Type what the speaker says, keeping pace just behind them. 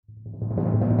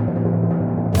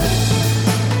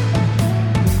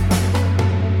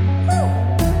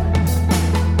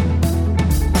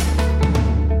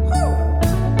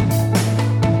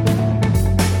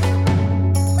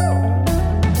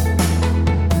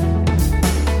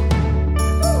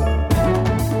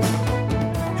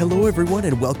everyone,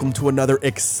 and welcome to another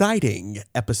exciting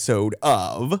episode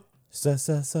of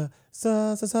Scene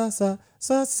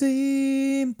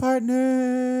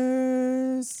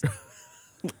Partners.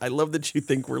 I love that you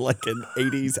think we're like an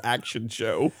 80s action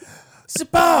show. Scene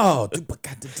Partners.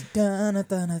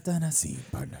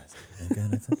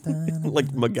 Like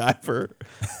MacGyver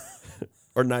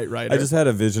or Knight Rider. I just had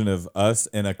a vision of us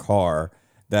in a car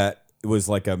that was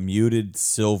like a muted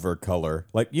silver color,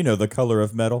 like, you know, the color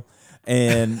of metal.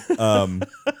 And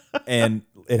and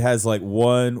it has like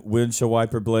one windshield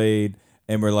wiper blade,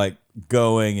 and we're like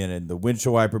going, and the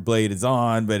windshield wiper blade is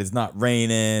on, but it's not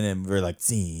raining, and we're like,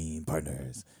 scene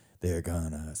partners, they're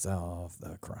gonna solve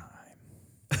the crime.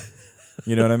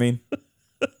 You know what I mean?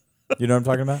 You know what I'm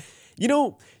talking about? You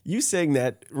know, you saying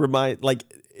that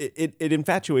it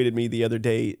infatuated me the other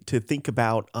day to think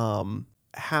about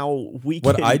how we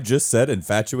can... What I just said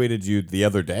infatuated you the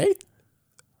other day?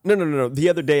 No. The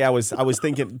other day I was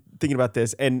thinking about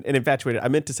this and infatuated. I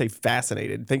meant to say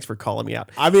fascinated. Thanks for calling me out.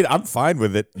 I mean, I'm fine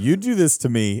with it. You do this to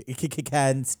me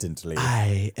constantly.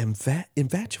 I am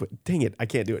infatuated. Dang it, I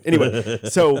can't do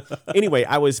it. Anyway,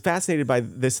 I was fascinated by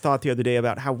this thought the other day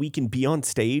about how we can be on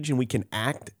stage and we can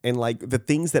act, and like the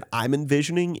things that I'm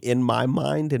envisioning in my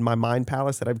mind, in my mind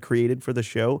palace that I've created for the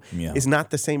show, is not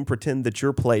the same pretend that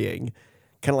you're playing.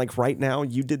 Kind of like right now,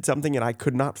 you did something and I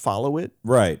could not follow it.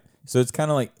 Right. So it's kind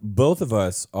of like both of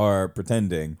us are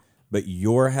pretending, but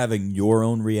you're having your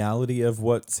own reality of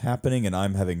what's happening, and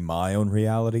I'm having my own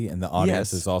reality, and the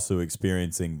audience is also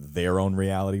experiencing their own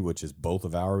reality, which is both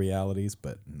of our realities,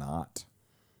 but not.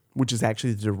 Which is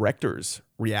actually the director's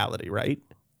reality, right?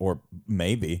 Or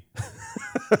maybe.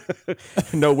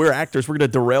 No, we're actors. We're going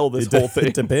to derail this whole thing.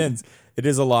 It depends. It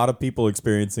is a lot of people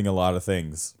experiencing a lot of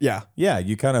things. Yeah. Yeah,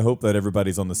 you kind of hope that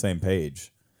everybody's on the same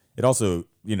page. It also,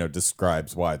 you know,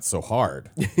 describes why it's so hard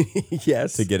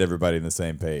Yes. to get everybody on the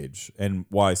same page, and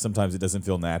why sometimes it doesn't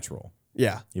feel natural.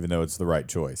 Yeah. Even though it's the right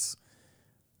choice.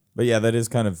 But yeah, that is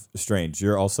kind of strange.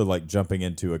 You're also like jumping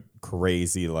into a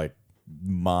crazy like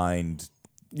mind.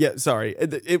 Yeah, sorry.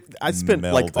 I spent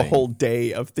like a Melding. whole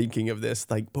day of thinking of this.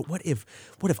 Like, but what if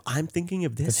I'm thinking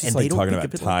of this It's just and like they don't talking think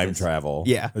about of it time like this? travel.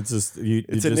 Yeah. It's just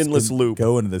It's an endless loop.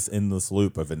 Go into this endless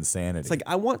loop of insanity. It's like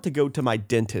I want to go to my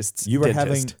dentist's you were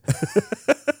dentist.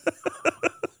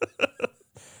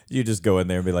 You just go in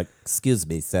there and be like, Excuse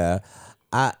me, sir.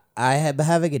 I am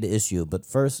having an issue, but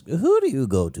first, who do you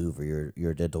go to for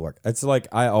your dental work? it's like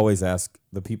I always ask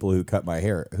the people who cut my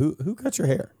hair, who cuts your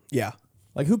hair? Yeah.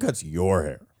 Like, who cuts your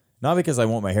hair? Not because I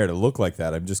want my hair to look like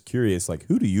that. I'm just curious, like,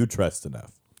 who do you trust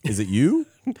enough? Is it you?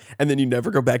 And then you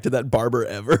never go back to that barber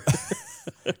ever.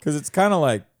 Because it's kind of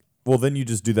like, well, then you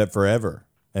just do that forever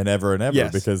and ever and ever.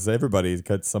 Yes. Because everybody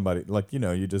cuts somebody. Like, you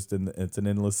know, it's an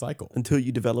endless cycle. Until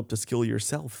you developed a skill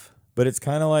yourself. But it's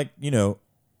kind of like, you know,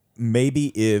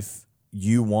 maybe if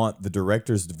you want the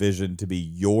director's vision to be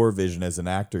your vision as an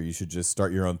actor, you should just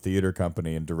start your own theater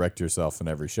company and direct yourself in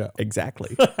every show.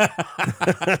 Exactly.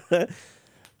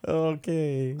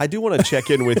 Okay. I do want to check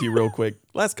in with you real quick.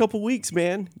 Last couple weeks,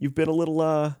 man, you've been a little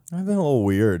I've been a little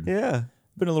weird. yeah.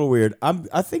 Been a little weird.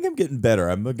 I think I'm getting better.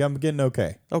 I'm getting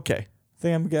okay. Okay. I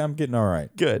think I'm getting all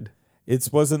right. Good. It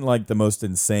wasn't like the most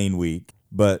insane week,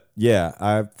 but yeah,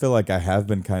 I feel like I have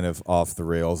been kind of off the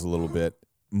rails a little bit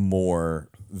more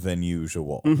than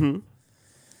usual. Mm-hmm.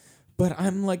 But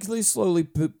I'm like slowly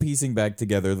piecing back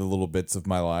together the little bits of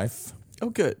my life. Oh,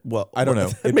 good. Well, I don't know.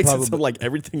 It It makes probably- it sound like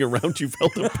everything around you fell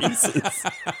to pieces.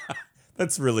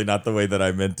 That's really not the way that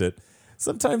I meant it.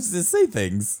 Sometimes to say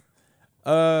things.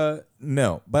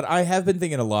 No, but I have been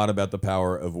thinking a lot about the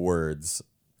power of words.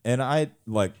 And I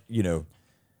like, you know,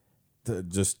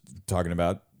 just talking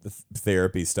about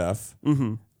therapy stuff.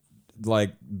 Mm-hmm.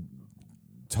 Like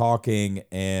talking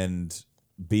and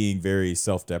being very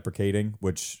self-deprecating,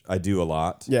 which I do a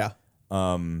lot. Yeah.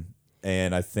 And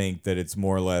I think that it's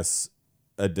more or less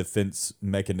a defense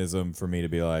mechanism for me to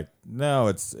be like, no,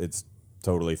 it's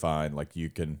totally fine. Like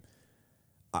you can,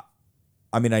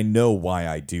 I mean, I know why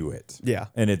I do it. Yeah.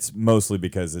 And it's mostly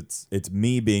because it's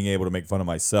me being able to make fun of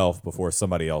myself before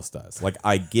somebody else does. Like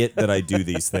I get that I do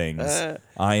these things.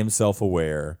 I am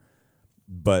self-aware,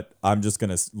 but I'm just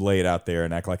going to lay it out there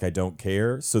and act like I don't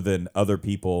care. So then other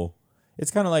people, it's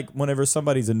kind of like whenever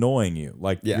somebody's annoying you,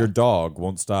 like your dog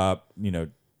won't stop, you know,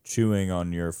 chewing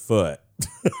on your foot.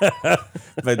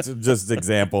 That's just an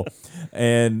example.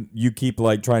 And you keep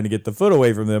like trying to get the foot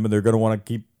away from them, and they're going to want to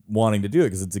keep wanting to do it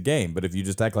because it's a game. But if you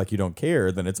just act like you don't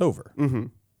care, then it's over. Mm-hmm.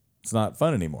 It's not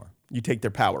fun anymore. You take their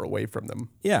power away from them.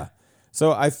 Yeah.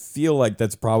 So I feel like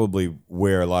that's probably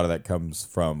where a lot of that comes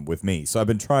from with me. So I've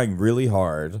been trying really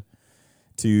hard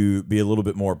to be a little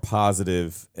bit more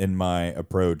positive in my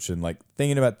approach and like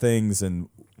thinking about things and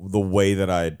the way that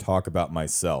I talk about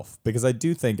myself. Because I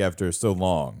do think after so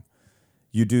long,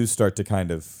 you do start to kind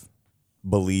of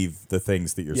believe the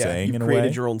things that you're saying you in a way.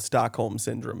 created your own Stockholm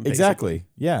syndrome. Basically. Exactly.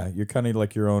 Yeah. You're kind of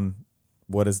like your own,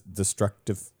 what is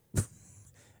destructive?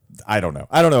 I don't know.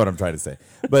 I don't know what I'm trying to say.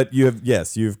 But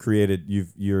you've created,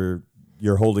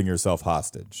 you're holding yourself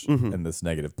hostage in this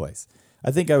negative place.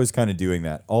 I think I was kind of doing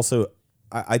that. Also,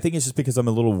 I think it's just because I'm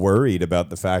a little worried about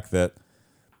the fact that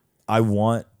I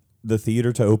want the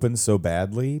theater to open so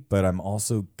badly, but I'm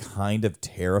also kind of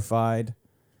terrified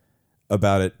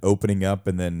about it opening up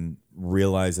and then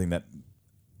realizing that,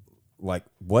 like,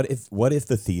 what if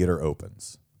the theater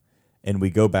opens and we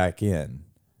go back in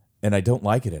and I don't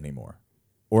like it anymore,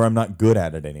 or I'm not good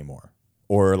at it anymore,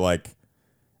 or like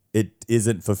it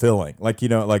isn't fulfilling? Like,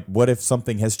 like what if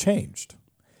something has changed?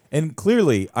 And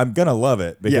clearly I'm going to love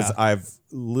it because I've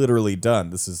literally done,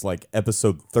 this is like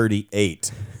episode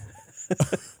 38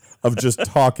 of just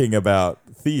talking about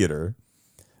theater.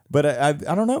 But I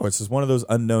don't know. It's just one of those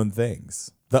unknown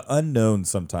things. The unknown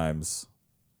sometimes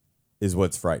is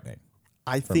what's frightening.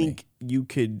 I think you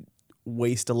could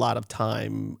waste a lot of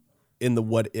time in the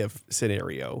what if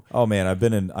scenario. Oh man, I've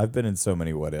been in so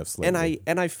many what ifs lately.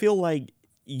 And I feel like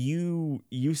you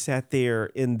sat there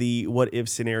in the what if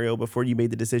scenario before you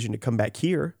made the decision to come back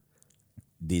here.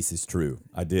 This is true.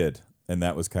 I did. And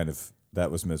that was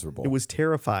miserable. It was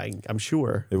terrifying, I'm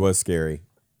sure. It was scary.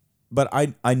 But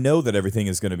I know that everything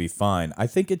is going to be fine. I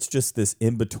think it's just this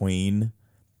in-between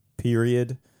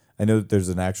period. I know that there's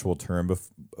an actual term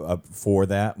for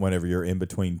that whenever you're in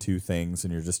between two things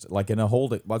and you're just like in a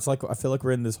holding. It's like I feel like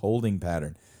we're in this holding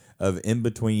pattern of in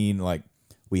between, like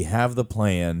we have the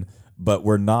plan, but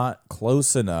we're not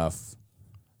close enough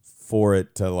for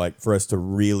it to for us to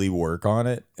really work on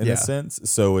it in a sense.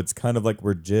 So it's kind of like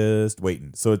we're just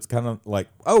waiting. So it's kind of like,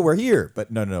 oh, we're here, but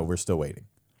no, we're still waiting.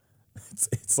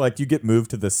 It's like you get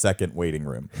moved to the second waiting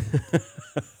room.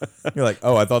 You're like,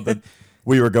 oh, I thought that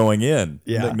we were going in.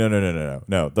 Yeah. Like,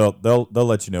 no. They'll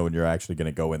let you know when you're actually going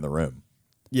to go in the room.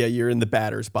 Yeah, you're in the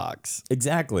batter's box.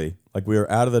 Exactly. Like we are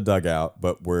out of the dugout,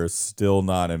 but we're still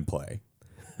not in play.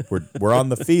 We're on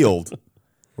the field.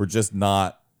 We're just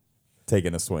not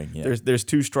taking a swing yet. There's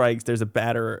two strikes. There's a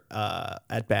batter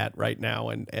at bat right now,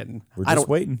 and We're just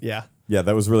waiting. Yeah. Yeah,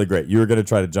 that was really great. You were going to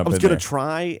try to jump in I was going there. to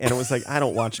try, and it was like, I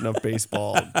don't watch enough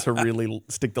baseball to really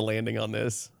stick the landing on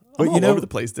this. But I'm all over the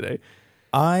place today.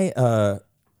 I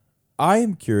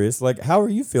am curious, like, how are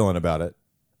you feeling about it?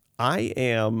 I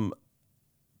am...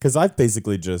 Because I've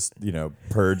basically just,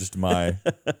 purged my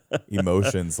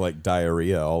emotions like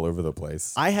diarrhea all over the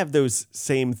place. I have those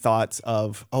same thoughts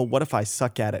of, oh, what if I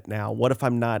suck at it now? What if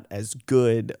I'm not as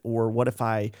good? Or what if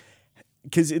I...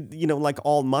 Because, like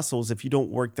all muscles, if you don't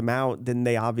work them out, then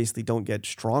they obviously don't get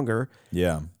stronger.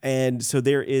 Yeah. And so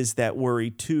there is that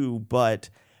worry too, but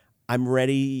I'm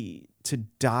ready to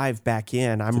dive back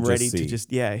in. I'm ready to just,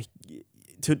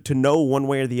 to know one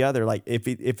way or the other. Like if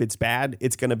it's bad,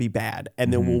 it's going to be bad.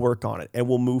 And then we'll work on it and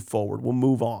we'll move forward. We'll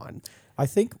move on. I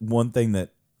think one thing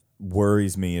that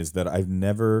worries me is that I've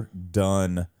never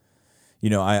done,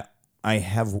 I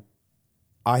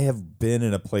have been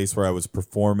in a place where I was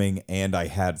performing and I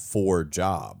had 4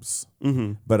 jobs,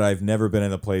 but I've never been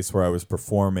in a place where I was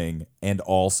performing and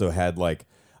also had like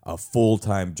a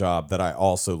full-time job that I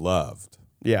also loved.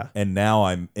 Yeah. And now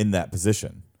I'm in that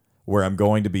position where I'm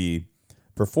going to be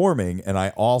performing and I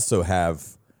also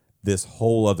have this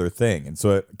whole other thing. And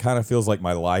so it kind of feels like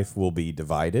my life will be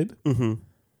divided.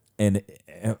 And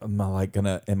am I going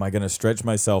to stretch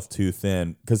myself too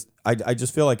thin? Because I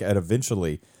just feel like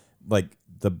eventually, like,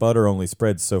 the butter only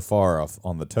spreads so far off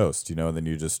on the toast, and then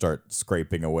you just start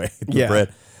scraping away the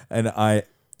bread. And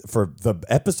for the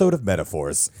episode of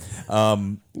metaphors,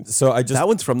 so I just... That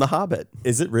one's from The Hobbit.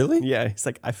 Is it really? Yeah, it's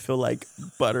like, I feel like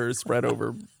butter spread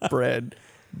over bread.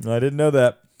 I didn't know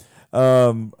that.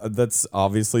 That's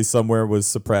obviously somewhere was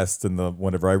suppressed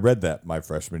whenever I read that my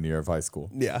freshman year of high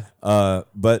school. Yeah.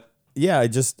 But yeah, I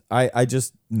just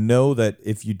know that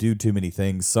if you do too many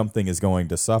things, something is going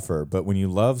to suffer. But when you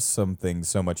love something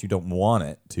so much, you don't want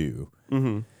it to.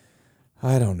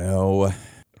 I don't know.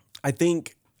 I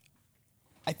think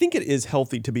it is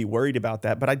healthy to be worried about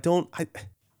that, but I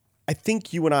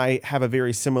think you and I have a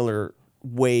very similar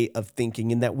way of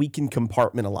thinking in that we can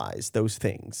compartmentalize those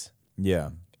things. Yeah.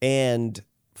 And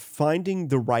finding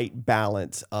the right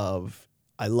balance of,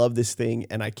 I love this thing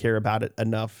and I care about it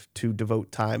enough to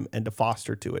devote time and to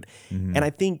foster to it. And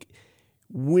I think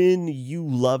when you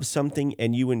love something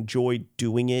and you enjoy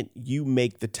doing it, you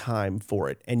make the time for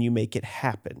it and you make it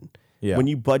happen. Yeah. When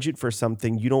you budget for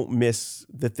something, you don't miss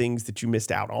the things that you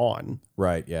missed out on.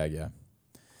 Right. Yeah. Yeah.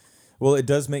 Well, it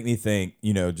does make me think,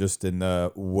 just in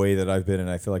the way that I've been, and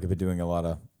I feel like I've been doing a lot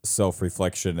of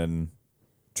self-reflection and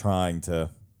trying to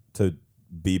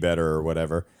be better or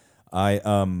whatever. I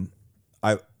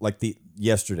like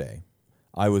yesterday,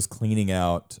 I was cleaning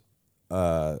out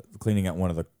one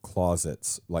of the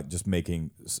closets, like just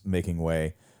making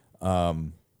way,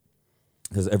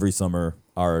 because every summer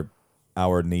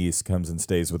our niece comes and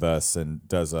stays with us and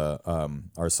does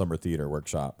our summer theater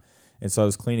workshop. And so I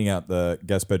was cleaning out the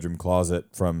guest bedroom closet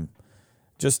from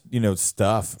just,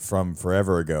 stuff from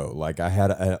forever ago. Like I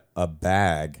had a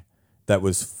bag that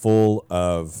was full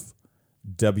of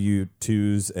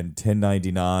W-2s and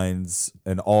 1099s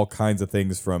and all kinds of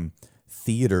things from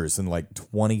theaters in like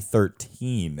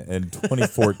 2013 and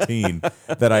 2014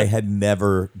 that I had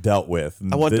never dealt with.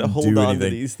 I want to didn't hold do on to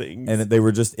anything. these things. And they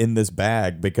were just in this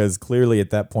bag because clearly at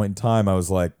that point in time, I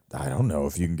was like, I don't know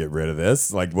if you can get rid of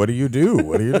this. Like, what do you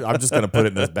do? I'm just going to put it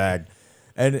in this bag.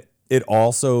 And it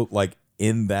also, like,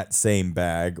 in that same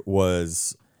bag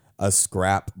was a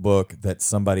scrapbook that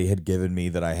somebody had given me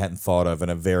that I hadn't thought of in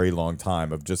a very long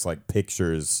time, of just like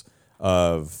pictures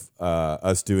of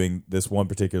us doing this one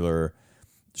particular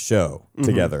show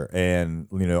together. And,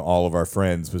 all of our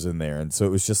friends was in there. And so it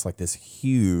was just like this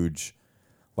huge,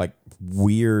 like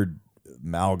weird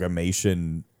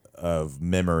amalgamation of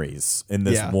memories in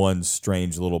this one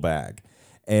strange little bag.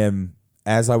 And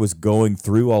as I was going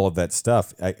through all of that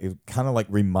stuff, it kind of like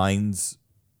reminds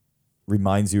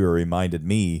you or reminded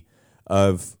me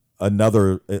of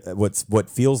another, what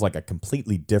feels like a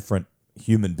completely different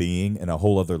human being in a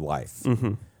whole other life.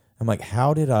 I'm like,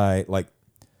 how did I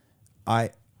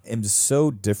am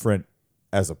so different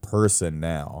as a person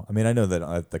now. I mean, I know that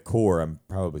at the core, I'm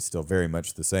probably still very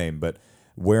much the same, but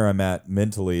where I'm at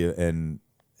mentally and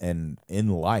in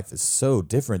life is so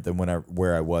different than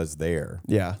where I was there.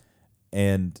 Yeah.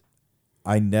 And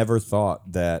I never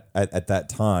thought that at that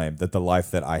time that the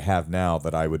life that I have now,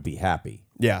 that I would be happy.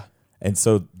 Yeah. And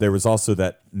so there was also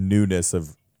that newness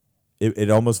of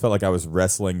it almost felt like I was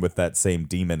wrestling with that same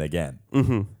demon again.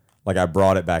 Like I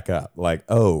brought it back up. Like,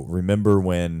 oh, remember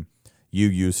when you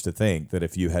used to think that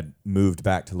if you had moved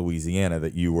back to Louisiana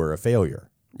that you were a failure.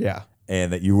 Yeah.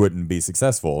 And that you wouldn't be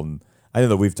successful. And I know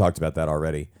that we've talked about that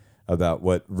already, about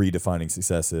what redefining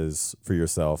success is for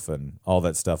yourself and all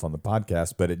that stuff on the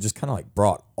podcast, but it just kind of like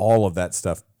brought all of that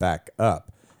stuff back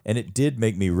up. And it did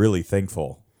make me really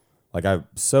thankful. Like I'm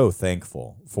so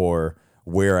thankful for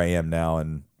where I am now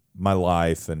in my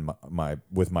life and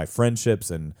with my friendships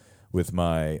and with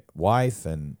my wife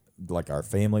and like our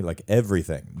family, like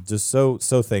everything. Just so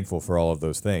thankful for all of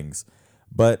those things.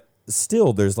 But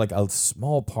still, there's like a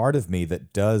small part of me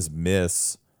that does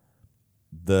miss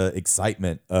the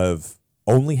excitement of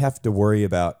only have to worry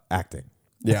about acting.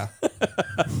 Yeah.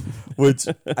 Which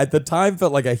at the time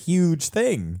felt like a huge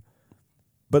thing.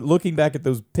 But looking back at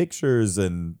those pictures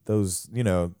and those,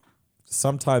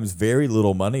 sometimes very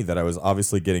little money that I was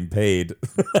obviously getting paid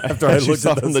after I looked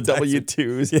at on the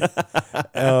taxes.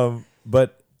 W-2s.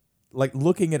 But like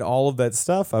looking at all of that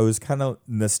stuff, I was kind of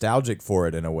nostalgic for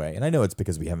it in a way. And I know it's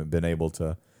because we haven't been able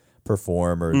to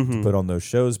perform or to put on those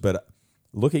shows, but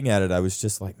looking at it, I was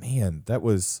just like, man, that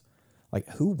was like,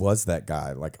 who was that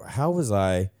guy? Like, how was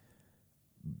I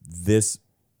this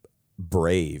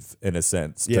brave in a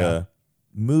sense to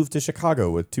move to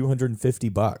Chicago with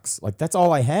 $250? Like, that's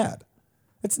all I had.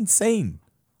 That's insane.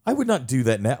 I would not do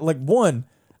that now. Like,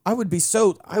 I would be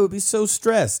so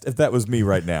stressed if that was me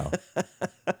right now.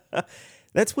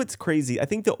 That's what's crazy. I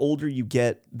think the older you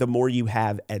get, the more you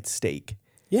have at stake.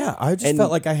 Yeah, I just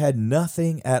felt like I had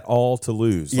nothing at all to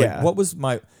lose. Like, Yeah. what was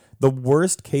the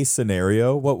worst case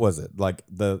scenario? What was it? Like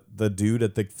the dude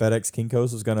at the FedEx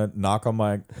Kinko's was gonna knock on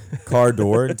my car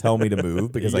door and tell me to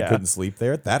move because I couldn't sleep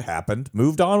there. That happened.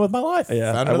 Moved on with my life.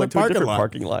 Yeah, Found I another went to a different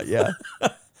parking lot. Yeah.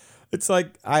 It's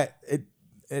like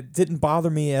it didn't bother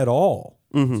me at all.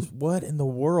 Just what in the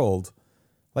world?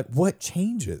 Like, what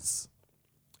changes?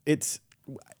 It's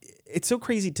so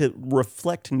crazy to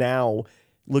reflect now,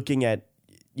 looking at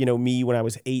me when I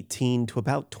was 18 to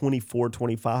about 24,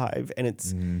 25, and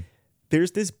it's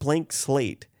there's this blank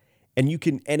slate, and you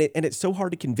can and it's so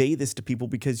hard to convey this to people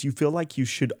because you feel like you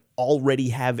should already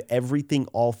have everything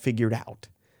all figured out.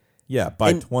 Yeah,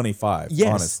 by 25, Yes.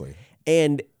 honestly.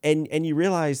 And you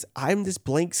realize I'm this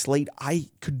blank slate. I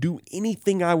could do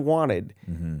anything I wanted,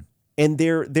 and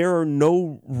there are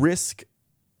no risk,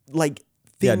 like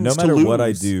Yeah, things no to matter lose. what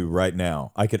I do right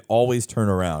now, I could always turn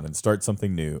around and start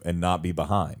something new and not be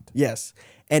behind. Yes,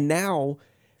 and now,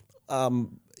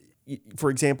 for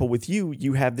example, with you,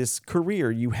 you have this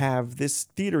career, you have this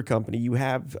theater company, you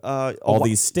have All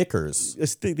these stickers.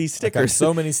 these I got stickers.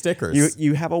 so many stickers.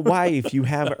 You have a wife, you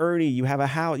have Ernie, you have a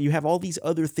house, you have all these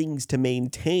other things to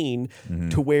maintain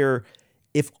to where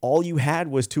if all you had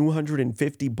was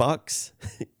 $250,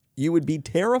 you would be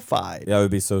terrified. Yeah, I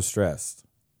would be so stressed.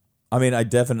 I mean,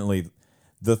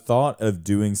 the thought of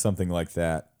doing something like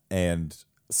that and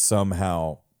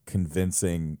somehow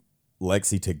convincing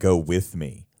Lexi to go with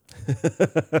me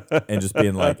and just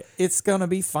being like, it's going to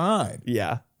be fine.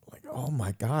 Yeah. Like, oh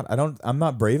my God, I'm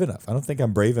not brave enough. I don't think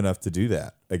I'm brave enough to do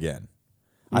that again.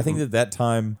 I think that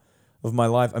time of my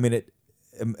life, I mean,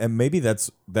 and maybe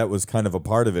that was kind of a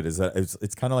part of it, is that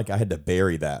it's kind of like I had to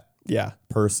bury that Yeah.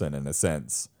 person in a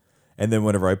sense. And then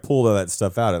whenever I pulled all that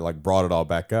stuff out, it like brought it all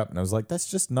back up. And I was like, that's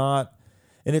just not,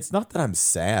 and it's not that I'm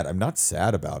sad. I'm not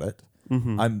sad about it.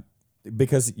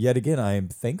 Because yet again, I am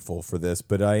thankful for this,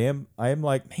 but I am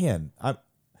like, man,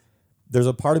 there's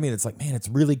a part of me that's like, man, it's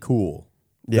really cool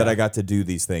that I got to do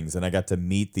these things and I got to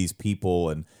meet these people,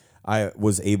 and I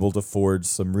was able to forge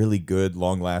some really good,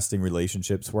 long-lasting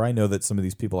relationships where I know that some of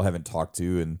these people I haven't talked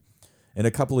to in a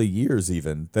couple of years,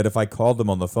 even, that if I called them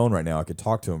on the phone right now, I could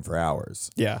talk to them for hours.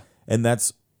 Yeah. And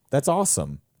that's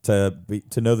awesome to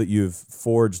know that you've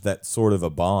forged that sort of a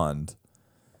bond.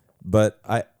 But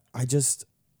I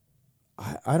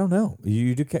don't know.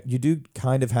 You do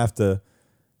kind of have to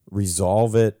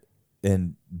resolve it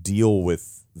and deal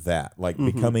with that, like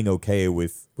becoming okay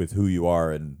with who you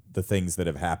are and the things that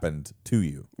have happened to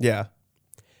you. Yeah.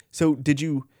 So did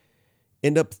you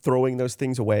end up throwing those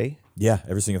things away? Yeah,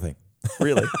 every single thing.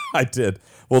 Really? I did.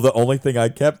 Well, the only thing I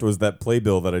kept was that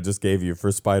playbill that I just gave you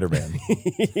for Spider-Man.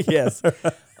 Yes.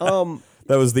 That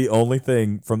was the only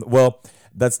thing from, well,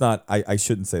 that's not, I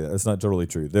shouldn't say that. That's not totally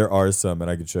true. There are some,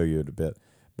 and I could show you in a bit,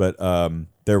 but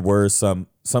there were some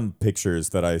pictures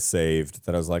that I saved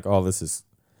that I was like, oh, because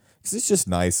it's just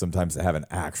nice sometimes to have an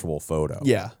actual photo.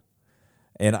 Yeah.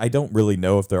 And I don't really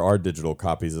know if there are digital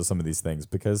copies of some of these things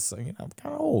because I'm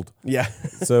kind of old. Yeah.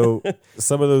 So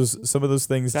some of those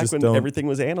things Back just when don't. everything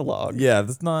was analog. Yeah,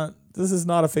 this is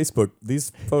not a Facebook.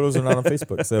 These photos are not on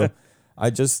Facebook. So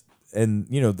and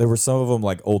there were some of them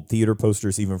like old theater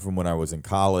posters, even from when I was in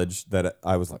college, that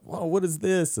I was like, whoa, what is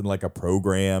this? And like a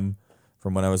program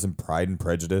from when I was in Pride and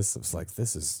Prejudice. I was like,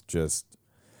 this is just,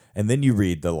 and then you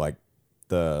read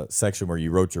the section where you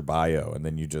wrote your bio, and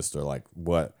then you just are like,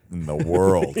 what in the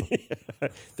world?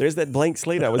 There's that blank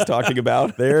slate I was talking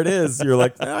about. There it is. You're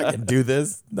like, I can do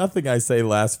this. Nothing I say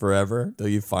lasts forever until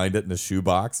you find it in a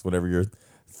shoebox whenever you're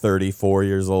 34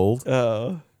 years old.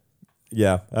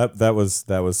 Yeah, that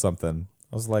was something.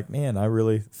 I was like, man, I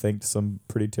really thanked some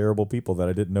pretty terrible people that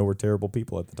I didn't know were terrible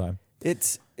people at the time.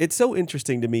 It's so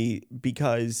interesting to me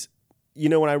because,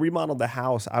 when I remodeled the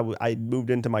house, I moved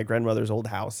into my grandmother's old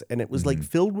house, and it was like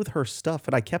filled with her stuff,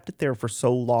 and I kept it there for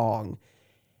so long.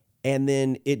 And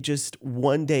then it just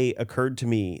one day occurred to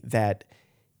me that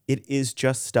it is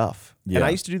just stuff. Yeah. And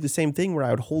I used to do the same thing where I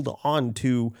would hold on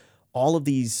to all of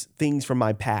these things from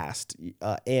my past.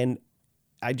 And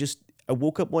I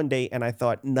woke up one day and I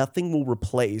thought nothing will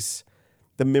replace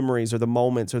the memories or the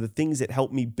moments or the things that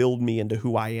helped me build me into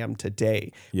who I am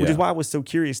today, which is why I was so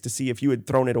curious to see if you had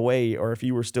thrown it away or if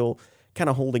you were still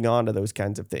kind of holding on to those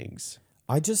kinds of things.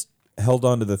 I just held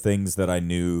on to the things that I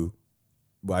knew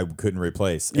I couldn't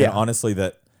replace. Yeah. And honestly,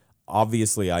 that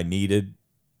obviously I needed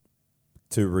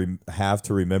to have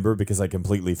to remember because I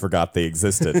completely forgot they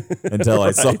existed until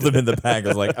I saw them in the bag. I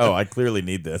was like, oh, I clearly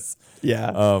need this.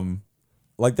 Yeah.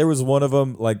 Like there was one of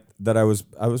them like that I was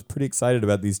pretty excited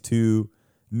about, these two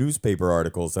newspaper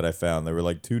articles that I found. There were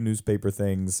like two newspaper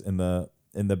things in the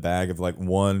bag, of like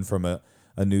one from a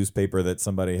newspaper that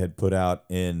somebody had put out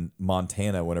in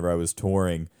Montana whenever I was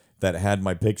touring, that had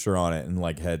my picture on it and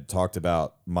like had talked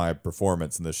about my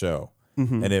performance in the show.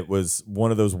 Mm-hmm. And it was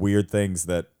one of those weird things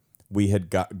that we had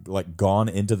gone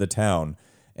into the town,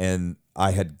 and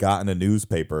I had gotten a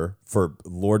newspaper for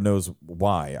Lord knows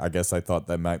why. I guess I thought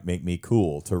that might make me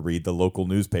cool to read the local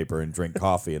newspaper and drink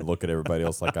coffee and look at everybody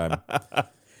else like I'm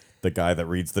the guy that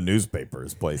reads the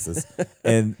newspapers places.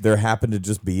 And there happened to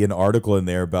just be an article in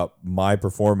there about my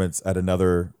performance at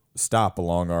another stop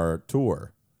along our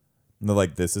tour. And they're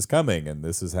like, this is coming, and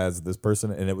has this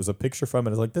person, and it was a picture from it.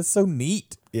 I was like, that's so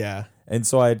neat. Yeah. And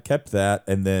so I had kept that,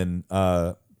 and then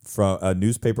from a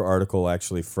newspaper article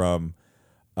actually from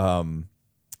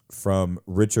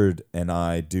Richard and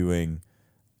I doing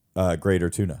Greater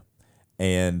Tuna.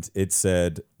 And it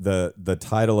said, the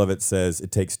title of it says,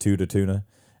 "It takes two to tuna."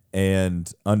 And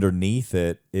underneath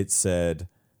it said,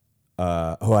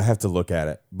 I have to look at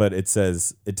it, but it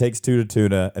says it takes two to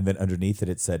tuna, and then underneath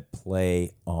it said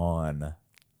play on.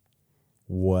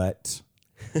 What?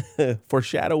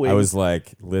 Foreshadowing. I was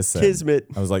like, listen. Kismet.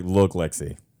 I was like, look,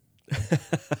 Lexi.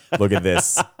 Look at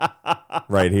this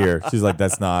right here. She's like,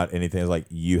 that's not anything. I was like,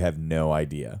 you have no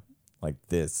idea. Like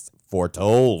this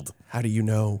foretold. How do you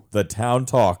know? The Town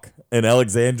Talk in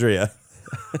Alexandria.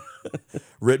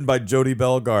 Written by Jodi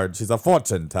Bellegarde. She's a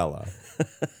fortune teller.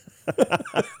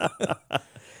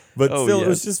 But still, it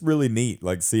was just really neat,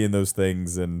 like seeing those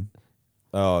things, and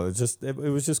it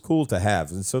was just cool to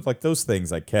have. And so, like those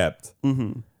things, I kept.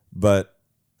 Mm-hmm. But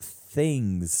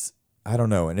things, I don't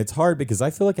know, and it's hard because I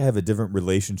feel like I have a different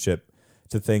relationship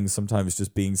to things. Sometimes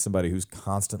just being somebody who's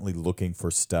constantly looking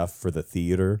for stuff for the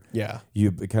theater. Yeah,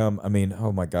 you become. I mean,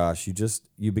 oh my gosh,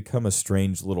 you become a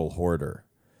strange little hoarder.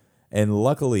 And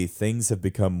luckily, things have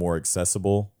become more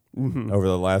accessible over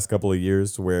the last couple of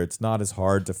years, where it's not as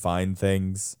hard to find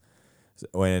things,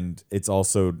 and it's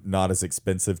also not as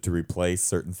expensive to replace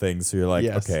certain things. So you're like,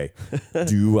 okay,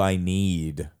 do I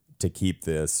need to keep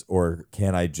this, or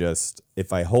can I just,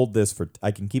 if I hold this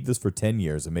I can keep this for 10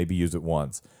 years and maybe use it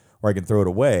once, or I can throw it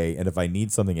away, and if I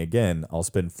need something again, I'll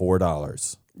spend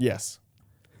 $4. Yes.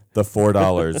 The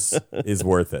 $4 is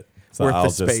worth it. So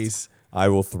Worth the space. I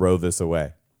will throw this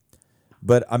away.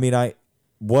 But I mean, I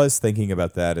was thinking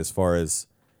about that as far as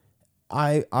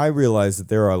I realize that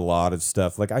there are a lot of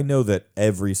stuff. Like, I know that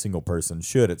every single person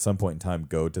should at some point in time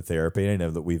go to therapy. And I know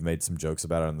that we've made some jokes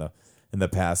about it in the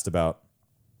past about,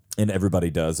 and everybody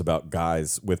does, about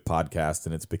guys with podcasts,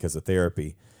 and it's because of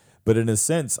therapy. But in a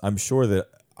sense, I'm sure that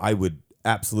I would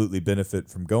absolutely benefit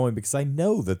from going, because I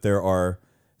know that there are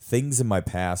things in my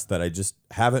past that I just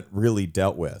haven't really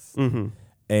dealt with. Mm-hmm.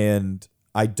 And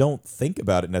I don't think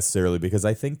about it necessarily, because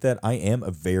I think that I am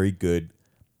a very good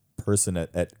person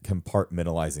at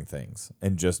compartmentalizing things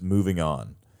and just moving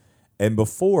on. And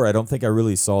before, I don't think I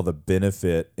really saw the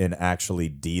benefit in actually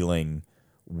dealing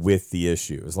with the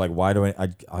issue. It's like, why do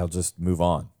I'll just move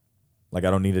on. Like, I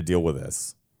don't need to deal with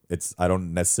this. I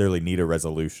don't necessarily need a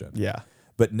resolution. Yeah.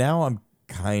 But now I'm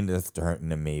kind of starting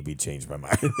to maybe change my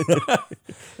mind.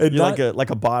 You're like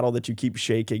a bottle that you keep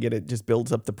shaking, and it just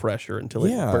builds up the pressure until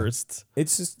it bursts.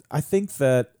 It's just, I think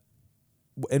that,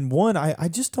 and one, I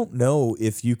just don't know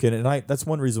if you can, and that's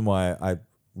one reason why I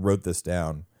wrote this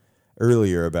down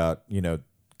earlier about,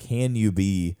 can you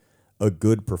be a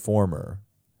good performer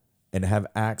and have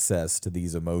access to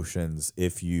these emotions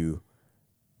if you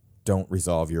don't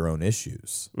resolve your own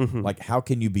issues? Mm-hmm. Like, how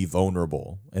can you be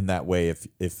vulnerable in that way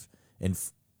if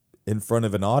in front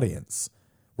of an audience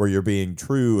where you're being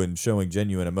true and showing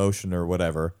genuine emotion or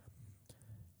whatever,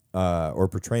 or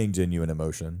portraying genuine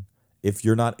emotion, if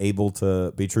you're not able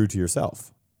to be true to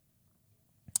yourself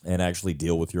and actually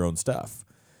deal with your own stuff?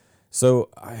 So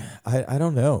I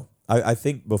don't know. I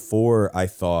think before I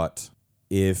thought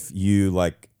if you're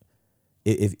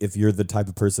the type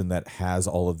of person that has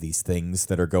all of these things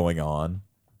that are going on,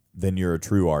 then you're a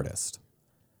true artist.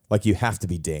 Like, you have to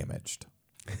be damaged.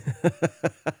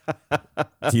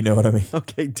 Do you know what I mean?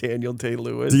 Okay, Daniel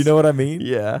Day-Lewis. Do you know what I mean?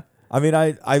 Yeah. I mean,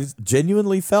 I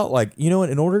genuinely felt like,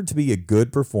 in order to be a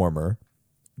good performer,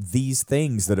 these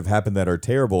things that have happened that are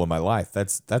terrible in my life,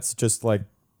 that's just like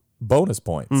bonus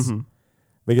points. Mm-hmm.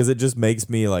 Because it just makes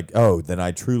me like, oh, then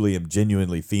I truly am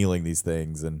genuinely feeling these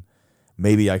things, and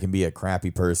maybe I can be a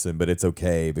crappy person, but it's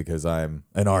okay because I'm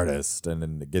an artist, and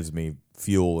then it gives me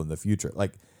fuel in the future.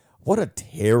 Like, what a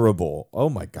terrible, oh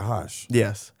my gosh.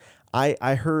 Yes.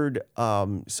 I heard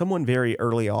someone very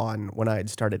early on when I had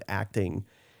started acting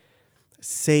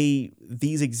say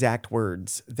these exact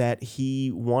words, that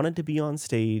he wanted to be on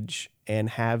stage and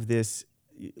have this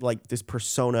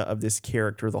persona of this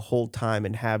character the whole time,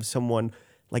 and have someone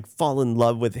like fall in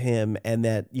love with him, and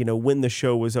that, when the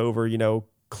show was over,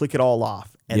 click it all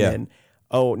off. And then,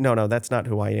 oh, no, that's not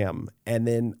who I am. And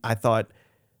then I thought,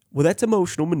 well, that's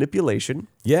emotional manipulation.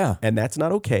 Yeah. And that's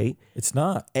not okay. It's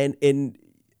not. And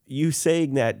you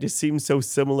saying that just seems so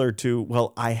similar to,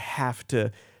 well, I have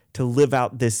to live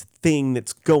out this thing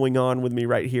that's going on with me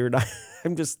right here. And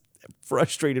I'm just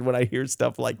frustrated when I hear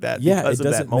stuff like that because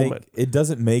of that moment. It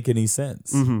doesn't make any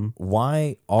sense. Mm-hmm.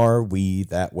 Why are we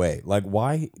that way? Like,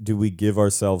 why do we give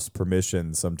ourselves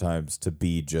permission sometimes to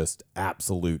be just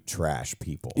absolute trash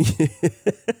people?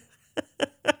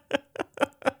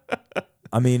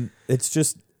 I mean, it's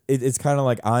just, it's kind of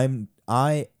like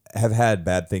I have had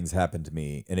bad things happen to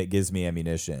me, and it gives me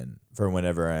ammunition for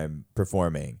whenever I'm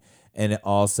performing. And it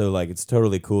also, like, it's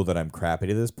totally cool that I'm crappy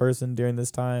to this person during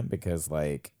this time, because,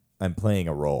 like, I'm playing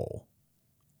a role.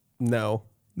 No,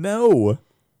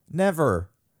 never.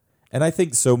 And I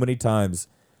think so many times,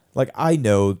 like, I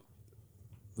know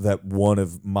that one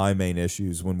of my main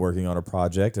issues when working on a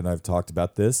project, and I've talked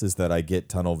about this, is that I get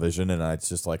tunnel vision and it's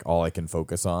just like all I can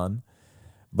focus on.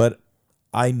 But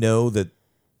I know that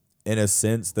in a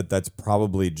sense that's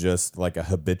probably just like a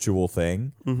habitual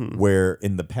thing where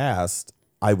in the past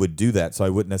I would do that so I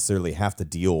wouldn't necessarily have to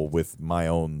deal with my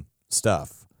own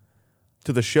stuff.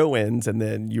 To the show ends, and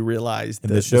then you realize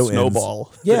And the show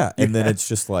snowball. ends, yeah, and then it's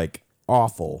just like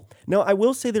awful. Now, I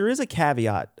will say there is a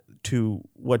caveat to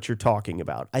what you're talking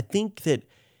about. I think that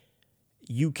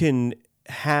you can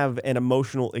have an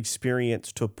emotional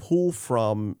experience to pull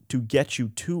from to get you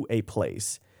to a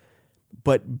place.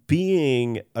 But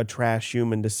being a trash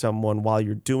human to someone while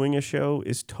you're doing a show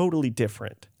is totally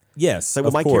different. Yes, Like, well,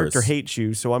 of my course. character hates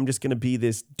you, so I'm just going to be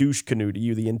this douche canoe to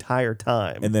you the entire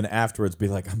time. And then afterwards be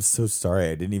like, I'm so sorry.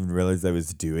 I didn't even realize I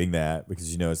was doing that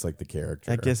because, it's like the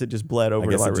character. I guess it just bled over I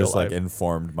to guess my it real just life. like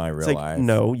informed my real It's like, life.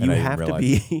 no, and you I didn't have to realize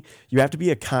be you have to be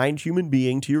a kind human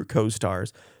being to your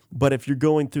co-stars. But if you're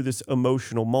going through this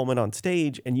emotional moment on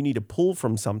stage and you need to pull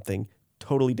from something,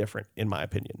 totally different, in my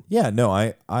opinion. Yeah, no,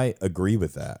 I agree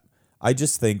with that. I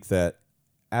just think that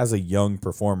as a young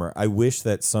performer, I wish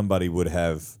that somebody would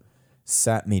have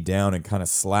sat me down and kind of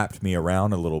slapped me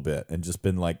around a little bit and just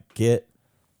been like, get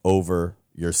over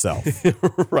yourself.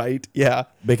 Right? Yeah.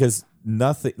 Because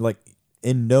nothing, like,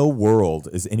 in no world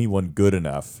is anyone good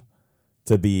enough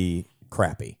to be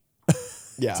crappy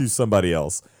Yeah. to somebody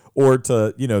else or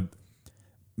to,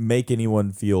 make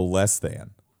anyone feel less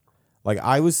than. Like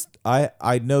I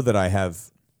know that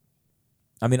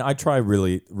I try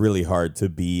really, really hard to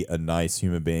be a nice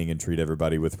human being and treat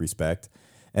everybody with respect.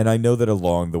 And I know that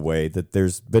along the way that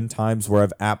there's been times where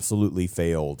I've absolutely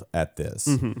failed at this.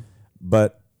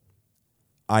 But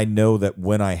I know that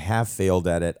when I have failed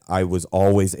at it, I was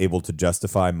always able to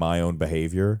justify my own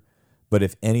behavior. But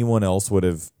if anyone else would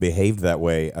have behaved that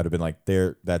way, I'd have been like,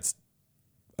 that's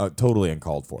totally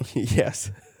uncalled for.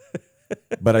 Yes.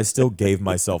 But I still gave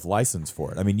myself license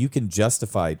for it. I mean, you can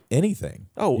justify anything.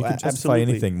 Oh, you can justify absolutely.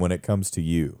 anything when it comes to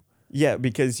you. Yeah,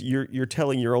 because you're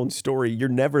telling your own story. You're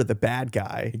never the bad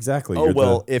guy. Exactly. Oh, You're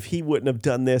well, if he wouldn't have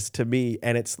done this to me,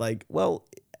 and it's like, well,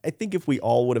 I think if we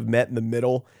all would have met in the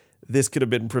middle, this could have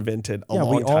been prevented a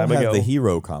long we all time have ago. the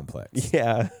hero complex.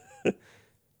 Yeah.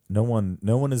 No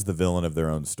one is the villain of their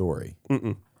own story.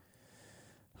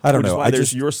 I don't Which is know. why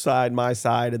there's your side, my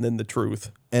side, and then the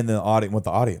truth. and the audience, what the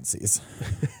audience sees.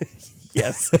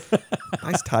 Yes.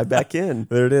 Nice tie back in.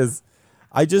 There it is.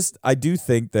 I do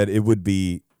think that it would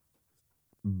be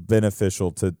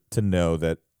beneficial to know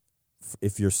that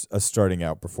if you're a starting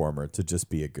out performer, to just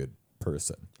be a good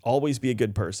person Always be a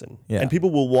good person. Yeah. And people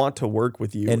will want to work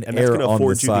with you. and that's err going to on the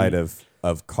afford you side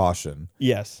of caution.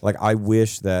 Yes. Like I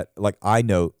wish that, like I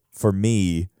know for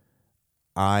me,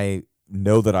 I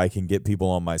know that I can get people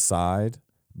on my side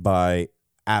by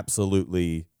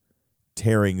absolutely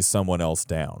tearing someone else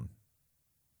down.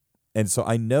 And so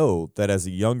I know that as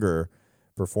a younger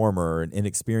performer or an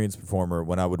inexperienced performer,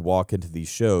 when I would walk into these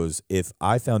shows, if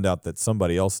I found out that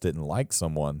somebody else didn't like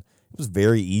someone, it was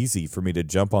very easy for me to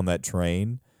jump on that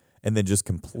train and then just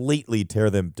completely tear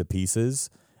them to pieces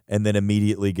and then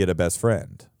immediately get a best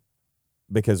friend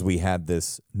because we had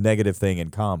this negative thing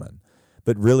in common.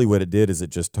 But really what it did is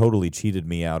it just totally cheated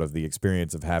me out of the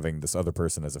experience of having this other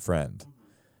person as a friend,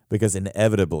 because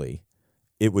inevitably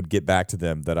it would get back to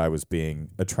them that I was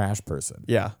being a trash person.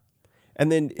 Yeah.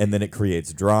 And then It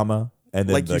creates drama. And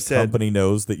then Like you the said- company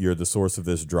knows that you're the source of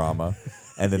this drama.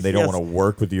 And then they don't Yes. want to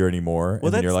work with you anymore. Well,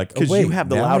 and then you're that's like, 'cause oh, wait, you have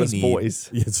the now I loudest need-" voice.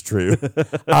 It's true.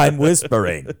 I'm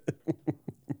whispering.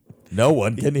 No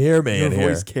one can hear me your in here.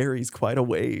 voice carries quite a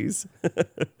ways.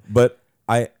 But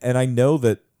I know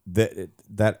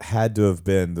that had to have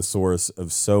been the source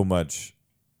of so much,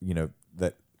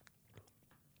 the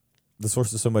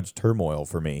source of so much turmoil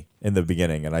for me in the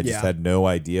beginning, and I just Yeah. had no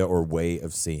idea or way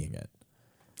of seeing it.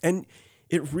 And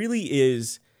it really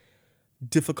is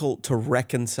difficult to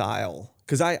reconcile,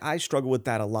 because I struggle with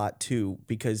that a lot too,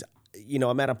 because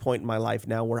I'm at a point in my life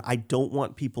now where I don't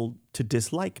want people to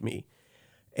dislike me.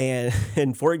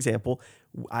 And for example,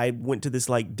 I went to this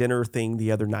like dinner thing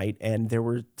the other night, and there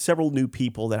were several new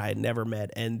people that I had never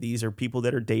met, and these are people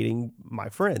that are dating my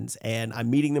friends, and I'm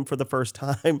meeting them for the first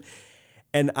time.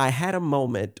 And I had a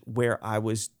moment where I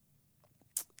was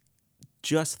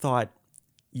just thought,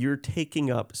 you're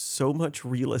taking up so much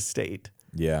real estate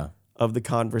Yeah. of the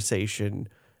conversation.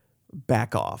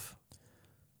 Back off.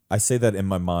 I say that in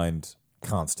my mind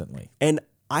constantly. And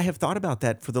I have thought about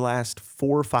that for the last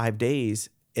 4 or 5 days,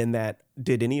 in that,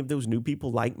 did any of those new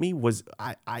people like me? Was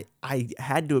I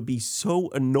had to be so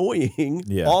annoying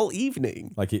Yeah. all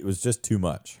evening. Like it was just too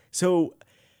much. So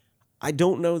I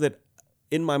don't know that,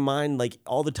 in my mind, like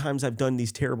all the times I've done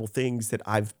these terrible things that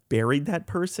I've buried that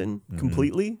person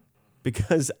completely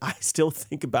because I still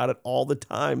think about it all the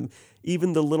time.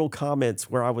 Even the little comments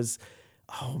where I was,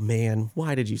 oh man,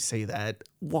 why did you say that?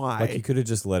 Why? Like you could have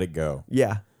just let it go.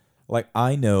 Yeah. Like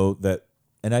I know that,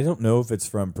 and I don't know if it's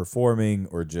from performing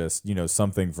or just,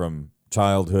 something from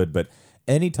childhood, but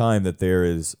anytime that there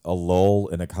is a lull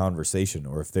in a conversation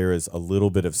or if there is a little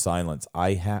bit of silence,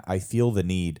 I feel the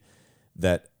need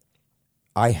that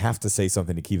I have to say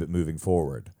something to keep it moving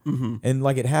forward. And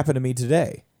like it happened to me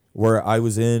today where I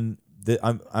was I'm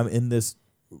in this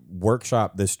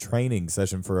workshop, this training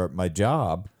session for my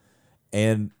job,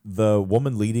 and the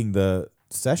woman leading the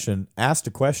session asked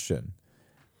a question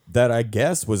that I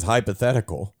guess was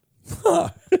hypothetical.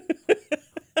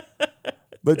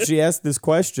 But she asked this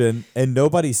question and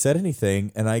nobody said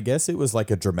anything. And I guess it was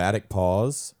like a dramatic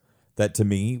pause that to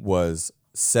me was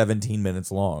 17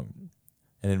 minutes long.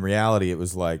 And in reality, it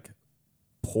was like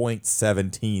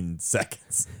 0.17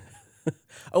 seconds.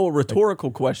 Oh, a rhetorical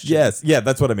question. Yes. Yeah,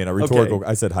 that's what I mean. A rhetorical.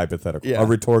 I said hypothetical. Yeah. A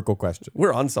rhetorical question.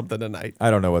 We're on something tonight.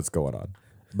 I don't know what's going on.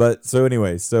 But so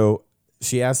anyway, so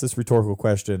she asked this rhetorical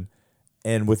question.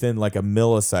 And within like a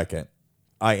millisecond,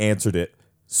 I answered it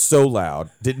so loud,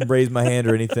 didn't raise my hand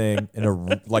or anything, in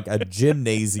a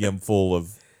gymnasium full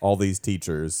of all these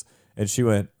teachers. And she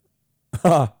went,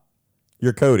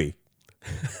 you're Cody.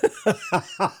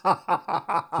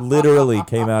 Literally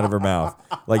came out of her mouth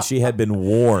like she had been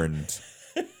warned.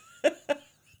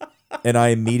 And I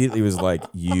immediately was like,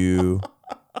 you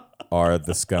are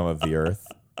the scum of the earth.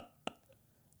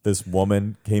 This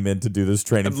woman came in to do this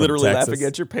training I'm from literally Texas. laughing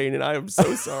at your pain, and I am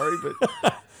so sorry, but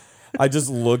I just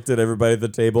looked at everybody at the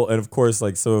table, and of course,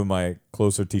 like some of my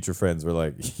closer teacher friends were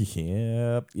like,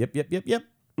 yep.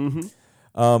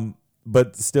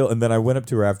 But still, and then I went up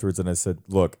to her afterwards and I said,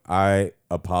 look, I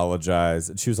apologize.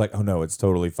 And she was like, oh no, it's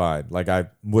totally fine. Like I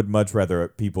would much rather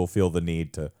people feel the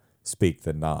need to speak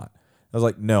than not. I was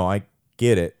like, no, I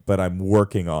get it, but I'm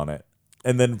working on it.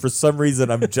 And then for some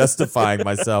reason, I'm justifying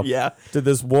myself to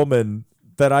this woman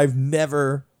that I've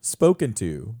never spoken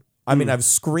to. I mean, I've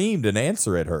screamed an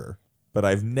answer at her, but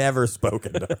I've never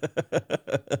spoken to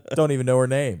her. Don't even know her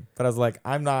name. But I was like,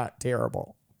 I'm not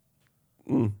terrible.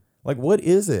 Like, what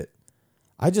is it?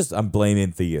 I'm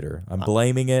blaming theater. I'm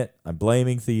blaming it. I'm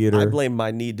blaming theater. I blame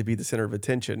my need to be the center of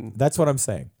attention. That's what I'm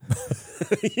saying.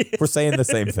 We're saying the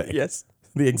same thing. Yes.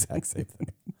 The exact same thing.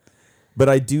 But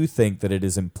I do think that it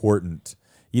is important.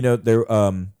 There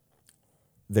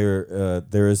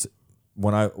is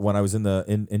when I was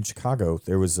in Chicago,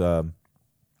 there was a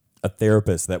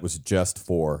therapist that was just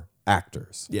for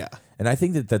actors. Yeah. And I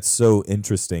think that that's so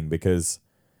interesting because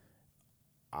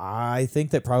I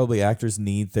think that probably actors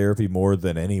need therapy more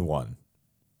than anyone.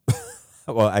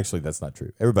 Well, actually, that's not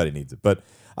true. Everybody needs it. But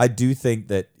I do think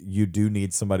that you do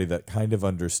need somebody that kind of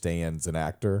understands an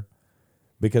actor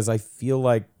because I feel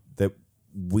like that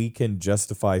we can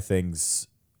justify things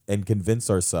and convince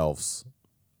ourselves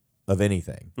of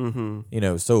anything,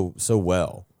 so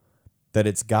well that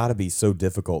it's got to be so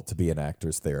difficult to be an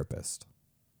actor's therapist.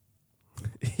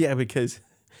 Yeah, because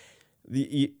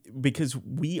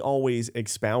we always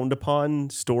expound upon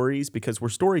stories because we're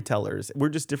storytellers. We're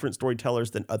just different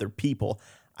storytellers than other people.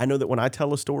 I know that when I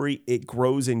tell a story, it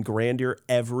grows in grandeur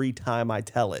every time I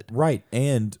tell it. Right.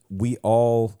 And we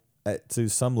all, to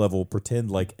some level,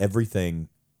 pretend like everything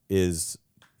is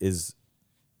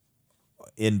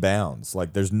in bounds.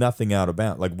 Like there's nothing out of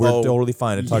bounds. Like we're totally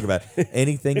fine to talk about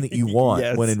anything that you want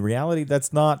Yes. when in reality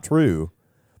that's not true.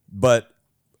 But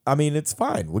I mean, it's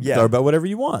fine. We can talk about whatever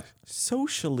you want.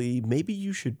 Socially, maybe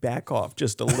you should back off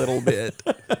just a little bit.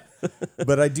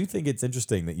 But I do think it's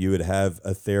interesting that you would have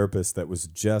a therapist that was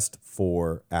just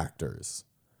for actors.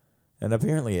 And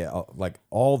apparently, like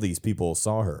all these people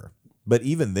saw her. But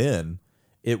even then,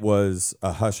 it was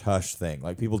a hush-hush thing.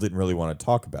 Like people didn't really want to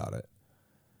talk about it.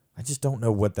 I just don't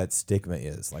know what that stigma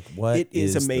is. Like what It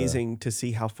is amazing to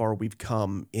see how far we've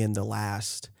come in the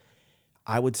last,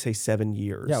 I would say 7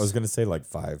 years. Yeah, I was going to say like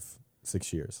 5-6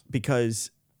 years. Because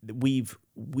we've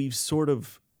sort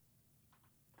of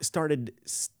started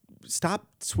stop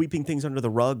sweeping things under the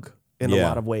rug in a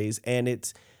lot of ways. And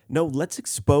it's, no, let's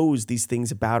expose these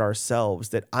things about ourselves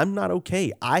that I'm not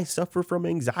okay. I suffer from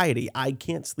anxiety. I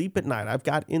can't sleep at night. I've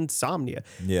got insomnia.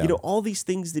 Yeah. All these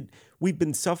things that we've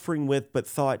been suffering with, but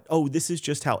thought, oh, this is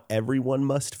just how everyone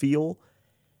must feel.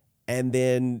 And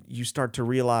then you start to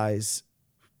realize,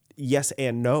 yes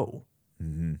and no.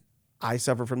 Mm-hmm. I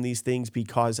suffer from these things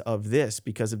because of this,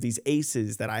 because of these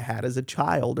ACEs that I had as a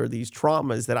child or these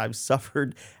traumas that I've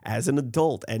suffered as an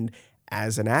adult. And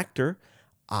as an actor,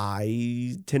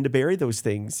 I tend to bury those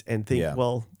things and think, Yeah.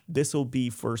 well, this will be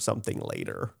for something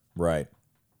later. Right.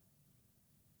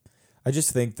 I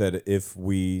just think that if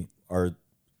we are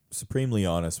supremely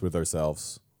honest with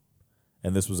ourselves,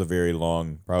 and this was a very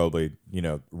long, probably,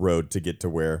 road to get to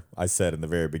where I said in the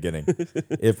very beginning,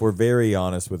 if we're very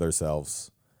honest with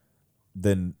ourselves,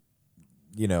 then,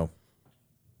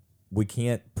 we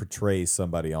can't portray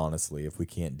somebody honestly if we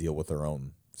can't deal with our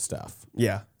own stuff.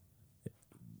 Yeah.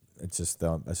 It's just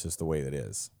that's just the way it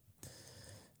is.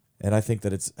 And I think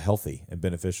that it's healthy and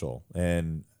beneficial.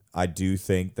 And I do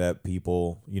think that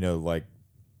people, like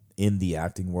in the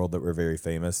acting world that were very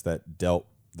famous that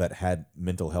had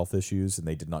mental health issues and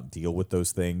they did not deal with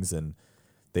those things, and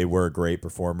they were great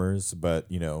performers, but,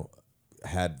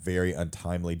 had very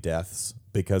untimely deaths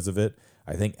because of it,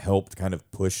 I think helped kind of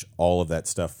push all of that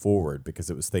stuff forward, because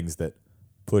it was things that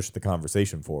pushed the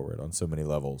conversation forward on so many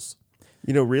levels.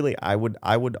 Really, I would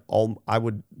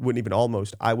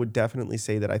definitely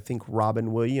say that I think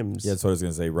Robin Williams. Yeah, that's what I was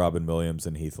going to say. Robin Williams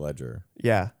and Heath Ledger.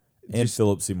 Yeah. And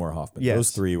Philip Seymour Hoffman. Yes.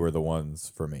 Those three were the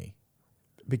ones for me.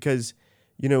 Because,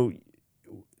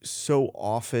 so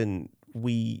often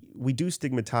we do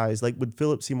stigmatize, like with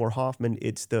Philip Seymour Hoffman,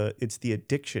 it's the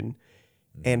addiction.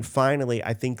 Mm-hmm. And finally,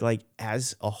 I think like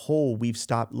as a whole, we've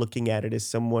stopped looking at it as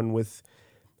someone with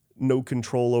no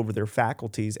control over their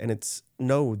faculties. And it's,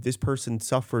 no, this person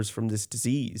suffers from this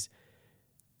disease.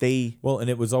 And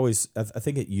it was always, I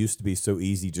think it used to be so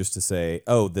easy just to say,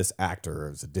 oh, this actor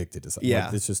is addicted to something. Yeah.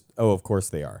 Like, it's just, oh, of course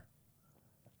they are.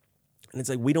 And it's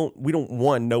like, we don't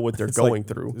know what they're It's going like,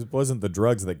 through. It wasn't the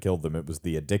drugs that killed them. It was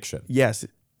the addiction. Yes.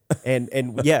 And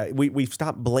yeah, we've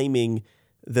stopped blaming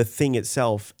the thing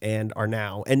itself and are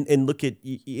now. And look at,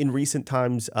 in recent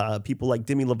times, people like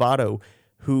Demi Lovato,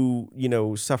 who,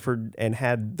 suffered and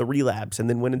had the relapse and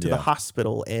then went into the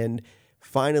hospital. And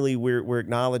finally, we're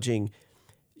acknowledging,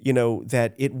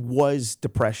 that it was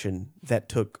depression that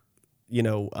took,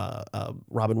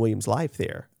 Robin Williams' life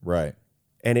there. Right.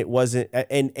 And it wasn't,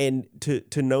 and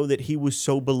to know that he was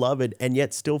so beloved and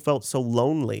yet still felt so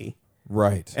lonely.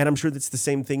 Right. And I'm sure that's the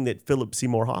same thing that Philip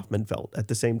Seymour Hoffman felt at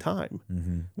the same time,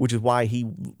 which is why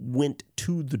he went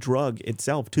to the drug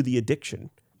itself, to the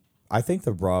addiction. I think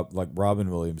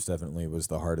Robin Williams definitely was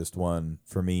the hardest one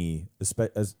for me,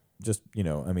 as just,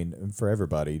 for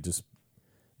everybody, just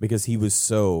because he was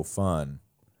so fun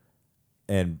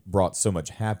and brought so much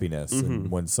happiness. Mm-hmm.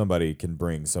 And when somebody can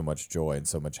bring so much joy and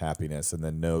so much happiness and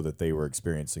then know that they were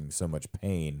experiencing so much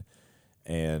pain,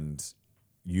 and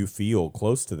you feel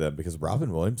close to them, because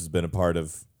Robin Williams has been a part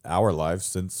of our lives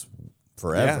since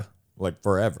forever. Like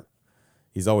forever.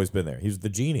 He's always been there. He was the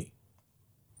genie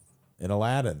in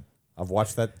Aladdin. I've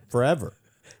watched that forever.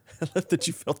 I love that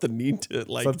you felt the need to That's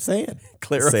what I'm saying.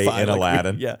 clarify. Say in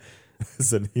Aladdin. Yeah.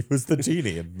 So he was the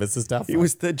genie in Mrs. Doubtfire. He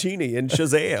was the genie in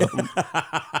Shazam.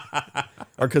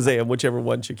 Or Kazam, whichever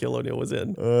one Shaquille O'Neal was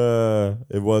in.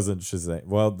 It wasn't Shazam.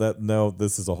 Well,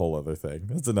 this is a whole other thing.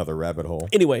 That's another rabbit hole.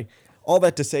 Anyway, all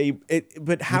that to say,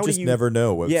 but how You just do you never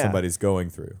know what somebody's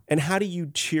going through. And how do you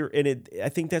cheer? And I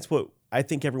think that's what I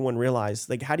think everyone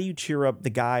realized. Like, how do you cheer up the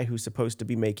guy who's supposed to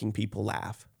be making people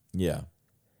laugh? Yeah.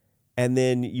 And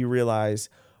then you realize,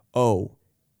 oh,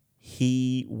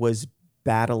 he was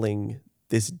battling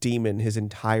this demon his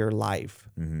entire life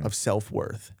of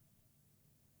self-worth.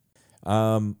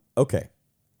 Okay.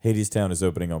 Hadestown is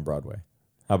opening on Broadway.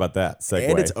 How about that segue?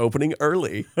 And it's opening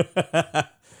early.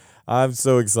 I'm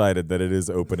so excited that it is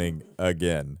opening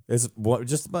again. It's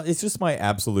just my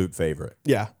absolute favorite.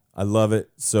 Yeah. I love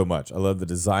it so much. I love the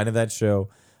design of that show.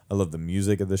 I love the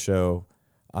music of the show.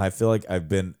 I feel like I've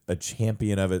been a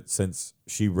champion of it since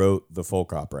she wrote the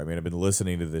folk opera. I mean, I've been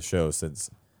listening to this show since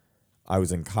I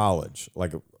was in college,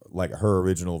 like her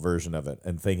original version of it,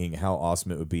 and thinking how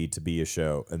awesome it would be to be a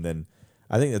show. And then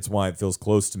I think that's why it feels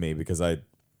close to me, because I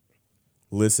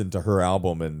listened to her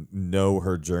album and know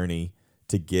her journey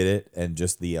to get it, and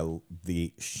just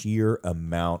the sheer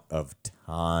amount of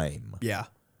time. Yeah.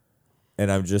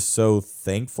 And I'm just so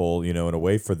thankful, in a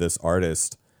way, for this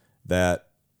artist that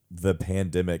the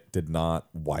pandemic did not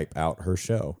wipe out her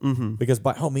show. Mm-hmm. Because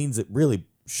by all means, it really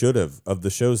should have, of the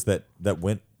shows that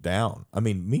went down. I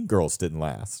mean, Mean Girls didn't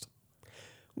last.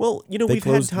 Well, They we've had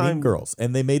closed time. Mean Girls,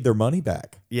 and they made their money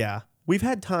back. Yeah. We've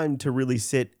had time to really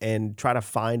sit and try to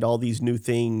find all these new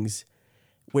things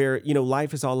where,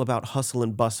 life is all about hustle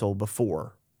and bustle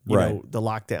before, the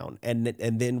lockdown. And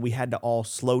then we had to all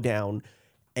slow down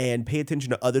and pay attention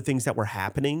to other things that were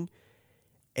happening.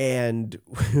 And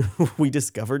we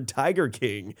discovered Tiger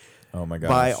King. Oh my gosh.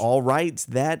 By all rights,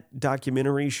 that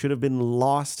documentary should have been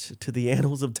lost to the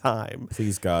annals of time.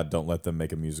 Please, God, don't let them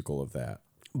make a musical of that.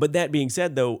 But that being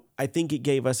said, though, I think it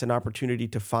gave us an opportunity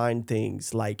to find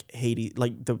things like Hades,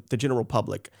 like the general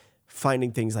public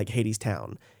finding things like Hades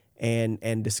Town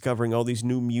and discovering all these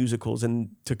new musicals and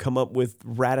to come up with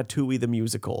Ratatouille the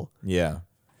musical. Yeah.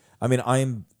 I mean,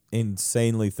 I'm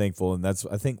insanely thankful, and that's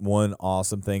I think one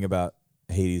awesome thing about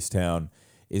Hades Town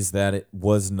is that it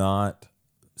was not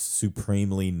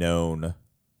supremely known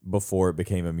before it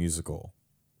became a musical.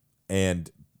 And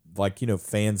like,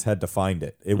 fans had to find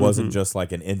it. It wasn't just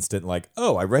like an instant like,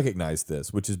 oh, I recognize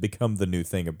this, which has become the new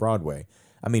thing of Broadway.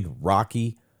 I mean,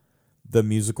 Rocky the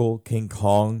musical, King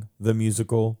Kong the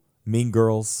musical, Mean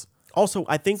Girls. Also,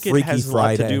 I think it Freaky has a lot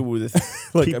to Friday. do with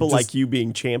Like, people I'm like just- you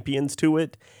being champions to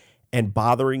it and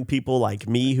bothering people like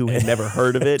me who had never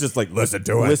heard of it. Just like, listen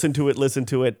to it. Listen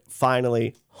to it.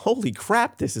 Finally, holy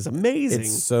crap, this is amazing.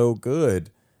 It's so good.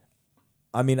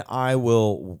 I mean, I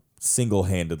will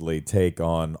single-handedly take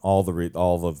on all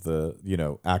of the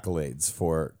accolades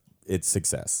for its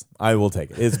success. I will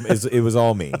take it. It was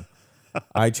all me.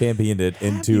 I championed it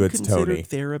Have into you its considered Tony.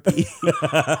 therapy?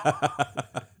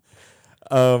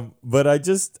 But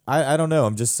I don't know.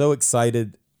 I'm just so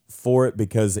excited for it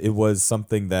because it was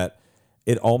something that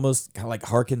it almost kind of like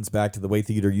harkens back to the way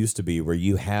theater used to be, where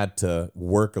you had to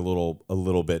work a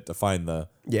little bit to find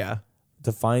Yeah.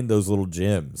 those little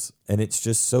gems, and it's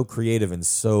just so creative and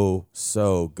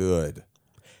so good.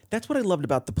 That's what I loved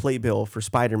about the playbill for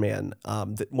Spider-Man.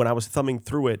 When I was thumbing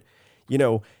through it,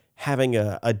 having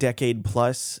a decade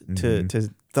plus to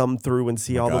thumb through and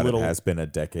see all God, the little it has been a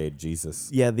decade, Jesus.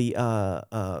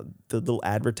 the little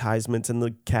advertisements in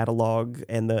the catalog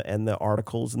and the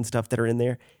articles and stuff that are in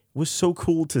there was so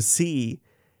cool to see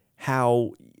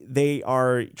how they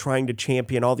are trying to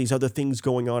champion all these other things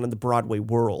going on in the Broadway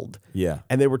world. Yeah,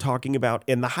 And they were talking about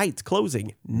In the Heights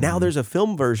closing. Now there's a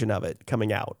film version of it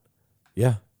coming out.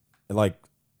 yeah. Like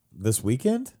this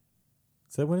weekend?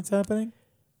 Is that when it's happening?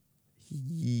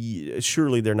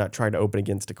 Surely they're not trying to open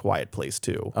against A Quiet Place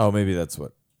too. Oh, maybe that's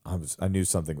what I knew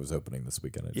something was opening this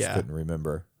weekend. I just Yeah. couldn't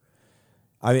remember.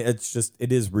 I mean,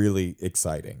 it is really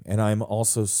exciting. And I'm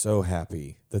also so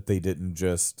happy that they didn't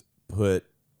just put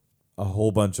a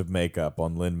whole bunch of makeup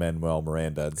on Lin-Manuel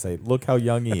Miranda and say, look how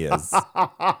young he is.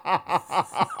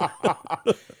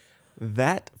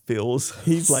 That feels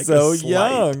He's like so a slight.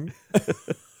 young.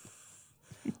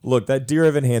 Look, that Dear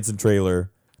Evan Hansen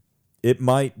trailer, it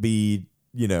might be,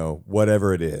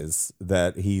 whatever it is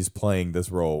that he's playing this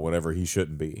role, whatever he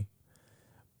shouldn't be.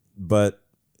 But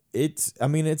it's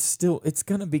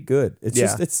going to be good.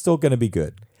 It's still going to be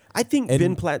good. I think And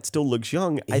Ben Platt still looks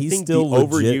young. I he's think the still legit-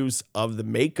 overuse of the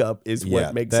makeup is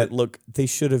what makes it look. They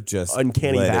should have just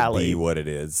Uncanny let Valley. it be what it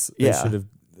is. They Yeah. should have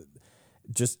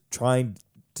just trying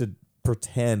to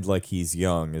pretend like he's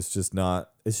young. It's just not.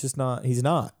 He's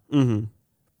not. Mm-hmm.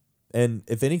 And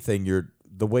if anything,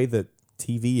 the way that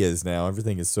TV is now,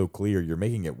 everything is so clear. You're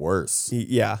making it worse.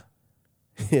 Yeah.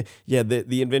 Yeah,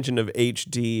 the invention of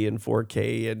HD and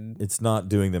 4K, and It's not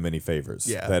doing them any favors.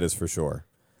 Yeah. That is for sure.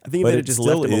 I think But they it just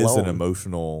still left him is alone. an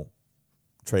emotional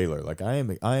trailer. Like I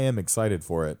am excited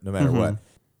for it, no matter what.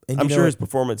 And I'm you know sure what? his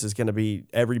performance is going to be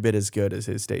every bit as good as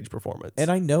his stage performance. And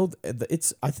I know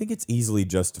I think it's easily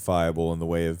justifiable in the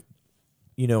way of,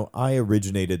 I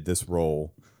originated this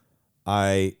role.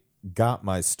 I got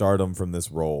my stardom from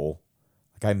this role.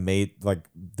 Like I made like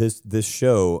this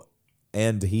show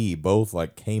and he both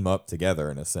like came up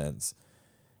together in a sense.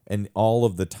 And all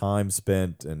of the time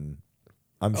spent, and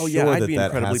I'm oh sure yeah, I'd that be that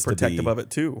incredibly has to protective be, of it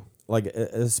too. like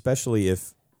especially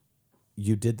if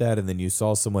you did that and then you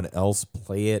saw someone else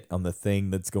play it on the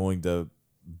thing that's going to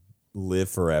live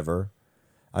forever.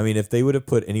 I mean, if they would have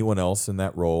put anyone else in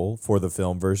that role for the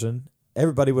film version,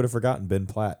 everybody would have forgotten Ben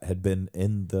Platt had been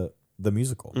in the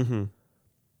musical. Mm-hmm.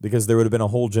 Because there would have been a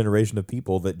whole generation of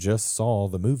people that just saw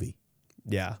the movie.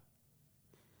 Yeah.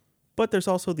 But there's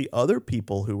also the other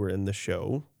people who were in the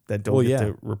show that don't Well, get yeah,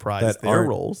 to reprise that their aren't-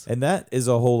 roles. And that is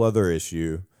a whole other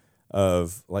issue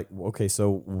of like, okay,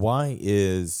 so why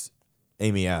is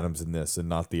Amy Adams in this and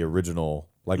not the original?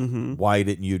 Like, why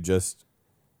didn't you just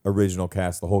original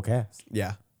cast the whole cast?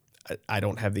 Yeah. I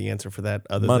don't have the answer for that.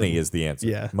 Other Money than, is the answer.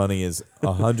 Yeah. Money is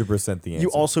 100% the answer. You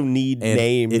also need and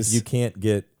names. if you can't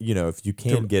get, if you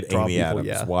can get draw Amy people, Adams,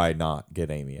 yeah. why not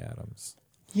get Amy Adams?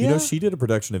 Yeah. She did a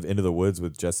production of Into the Woods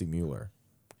with Jesse Mueller.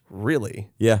 Really?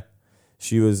 Yeah.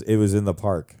 It was in the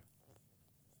park.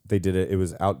 They did it. It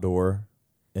was outdoor.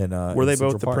 And Were they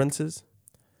both the princes?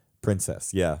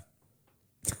 Princess, yeah.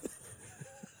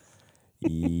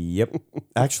 Yep.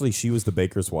 Actually, she was the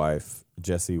baker's wife.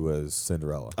 Jessie was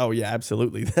Cinderella. Oh yeah,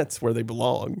 absolutely. That's where they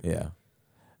belong. Yeah.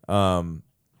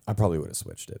 I probably would have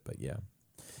switched it, but yeah.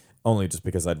 Only just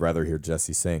because I'd rather hear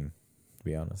Jessie sing. to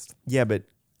be honest. Yeah, but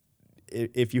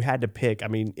if you had to pick, I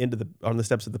mean, on the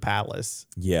steps of the palace.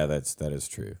 Yeah, that is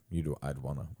true. I'd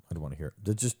wanna hear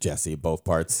it. Just Jesse, both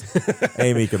parts.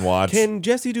 Amy can watch. Can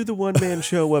Jesse do the one-man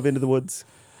show of Into the Woods?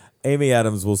 Amy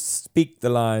Adams will speak the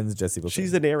lines. Jesse will.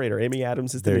 She's the narrator. Amy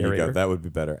Adams is the there narrator. you go. That would be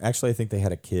better. Actually, I think they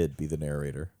had a kid be the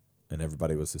narrator, and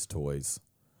everybody was his toys.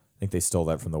 I think they stole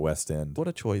that from the West End. What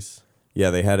a choice. Yeah,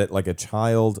 they had it like a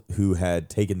child who had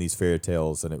taken these fairy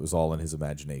tales, and it was all in his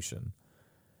imagination.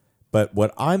 But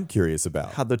what I'm curious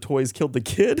about How the toys killed the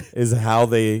kid? is how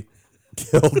they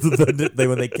killed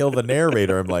when they killed the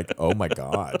narrator. I'm like, oh my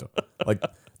god, like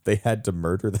they had to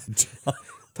murder that child.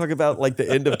 Talk about like the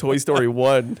end of Toy Story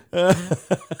 1.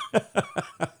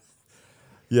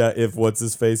 Yeah, if what's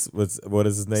his face? What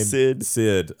is his name? Sid.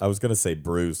 Sid. I was gonna say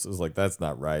Bruce. I was like, that's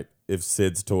not right. If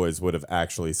Sid's toys would have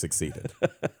actually succeeded,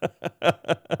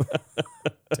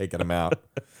 taking him out.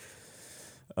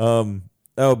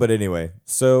 Oh, but anyway,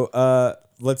 so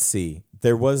let's see.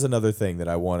 There was another thing that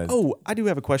I wanted. Oh, I do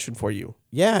have a question for you.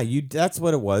 Yeah, that's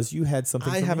what it was. You had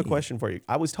something. I for have me. a question for you.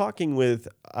 I was talking with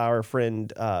our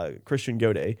friend Christian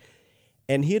Gode,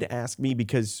 and he had asked me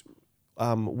because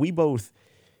we both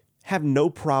have no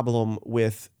problem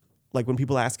with, like, when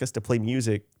people ask us to play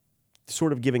music,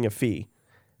 sort of giving a fee.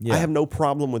 Yeah. I have no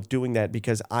problem with doing that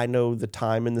because I know the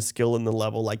time and the skill and the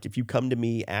level. Like, if you come to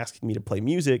me asking me to play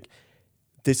music,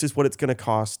 this is what it's going to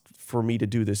cost for me to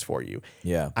do this for you.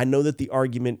 Yeah. I know that the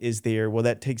argument is there. Well,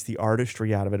 that takes the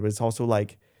artistry out of it, but it's also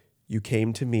like, you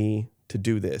came to me to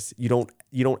do this. You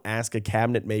don't ask a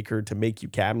cabinet maker to make you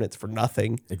cabinets for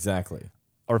nothing Exactly.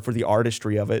 or for the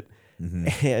artistry of it.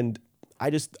 Mm-hmm. And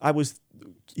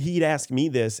he'd asked me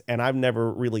this, and I've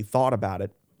never really thought about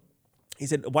it. He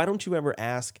said, why don't you ever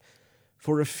ask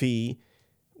for a fee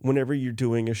whenever you're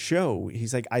doing a show?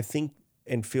 He's like, I think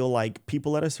and feel like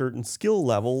people at a certain skill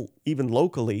level, even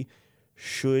locally,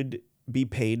 should be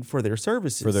paid for their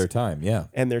services. For their time, yeah.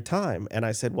 And their time. And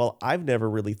I said, well, I've never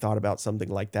really thought about something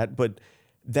like that, but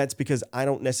that's because I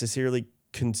don't necessarily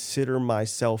consider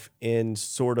myself in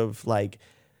sort of like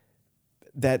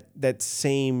that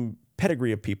same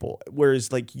pedigree of people.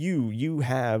 Whereas like you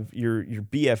have your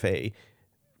BFA,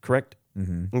 correct?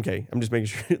 Mm-hmm. Okay. I'm just making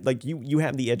sure like you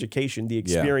have the education, the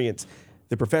experience,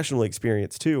 the professional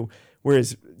experience too.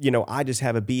 Whereas, I just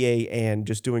have a BA and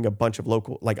just doing a bunch of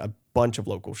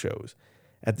local shows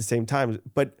at the same time.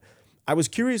 But I was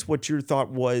curious what your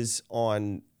thought was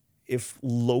on if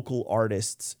local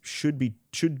artists should be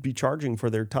charging for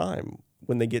their time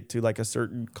when they get to like a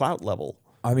certain clout level.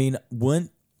 I mean,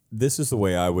 this is the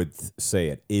way I would say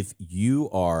it. If you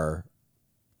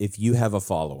have a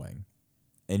following,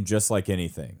 and just like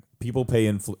anything, people pay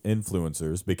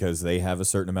influencers because they have a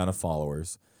certain amount of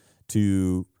followers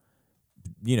to,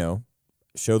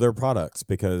 show their products,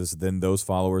 because then those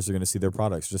followers are going to see their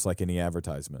products just like any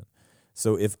advertisement.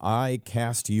 So if I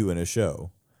cast you in a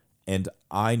show, and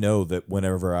I know that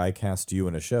whenever I cast you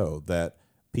in a show that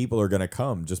people are going to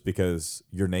come just because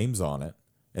your name's on it,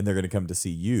 and they're going to come to see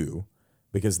you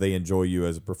because they enjoy you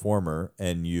as a performer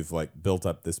and you've like built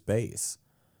up this base,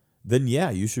 then yeah,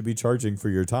 you should be charging for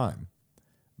your time,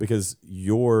 because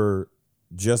you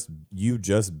just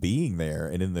being there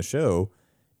and in the show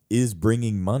is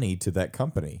bringing money to that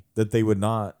company that they would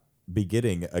not be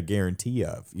getting a guarantee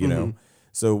of, you know?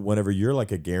 So whenever you're like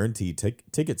a guaranteed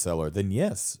ticket seller, then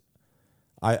yes,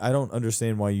 I don't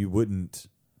understand why you wouldn't.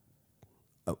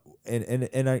 I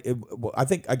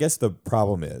guess the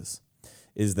problem is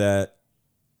that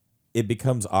it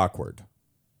becomes awkward,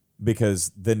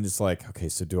 because then it's like, okay,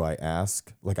 so do I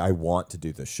ask? Like, I want to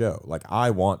do the show. Like,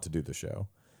 I want to do the show,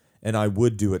 and I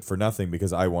would do it for nothing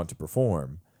because I want to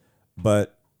perform,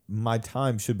 but my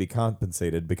time should be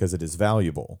compensated because it is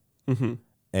valuable. Mm-hmm.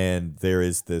 And there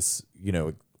is this,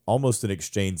 almost an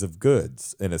exchange of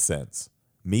goods in a sense.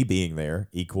 Me being there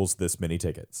equals this many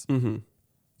tickets,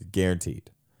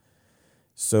 guaranteed.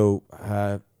 So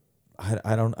I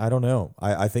don't know.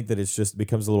 I think that it's just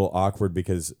becomes a little awkward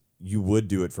because you would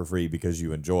do it for free because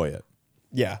you enjoy it.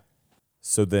 Yeah.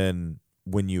 So then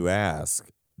when you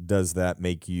ask, does that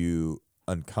make you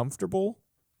uncomfortable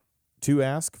to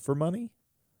ask for money?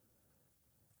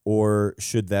 Or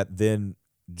should that then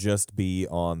just be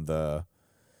on the,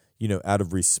 out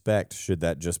of respect, should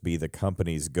that just be the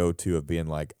company's go-to of being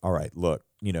like, all right, look,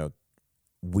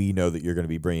 we know that you're going to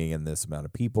be bringing in this amount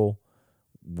of people.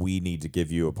 We need to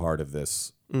give you a part of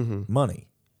this money.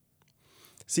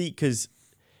 See, because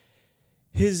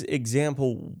his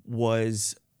example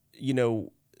was,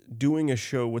 doing a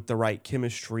show with the right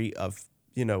chemistry of,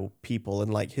 people.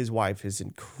 And like his wife is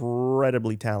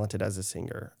incredibly talented as a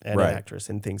singer and an actress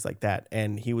and things like that.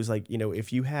 And he was like,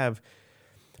 if you have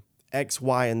X,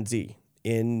 Y, and Z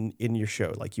in your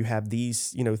show. Like you have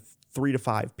these, 3 to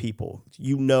 5 people.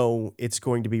 It's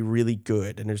going to be really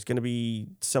good, and there's going to be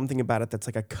something about it that's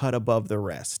like a cut above the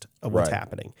rest of what's Right.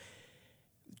 happening.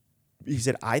 He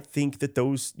said, I think that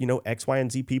those, X, Y, and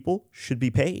Z people should be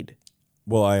paid.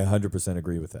 Well, I 100%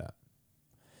 agree with that.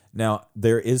 Now,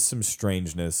 there is some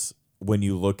strangeness when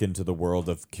you look into the world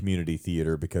of community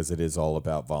theater because it is all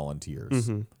about volunteers.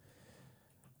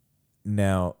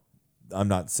 Now, I'm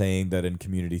not saying that in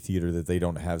community theater that they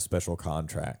don't have special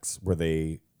contracts where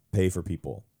they pay for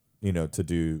people, to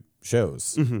do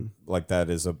shows. Like that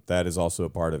is also a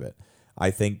part of it.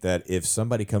 I think that if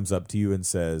somebody comes up to you and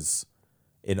says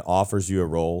and offers you a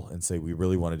role and say, we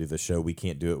really want to do the show, we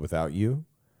can't do it without you.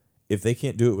 If they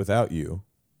can't do it without you,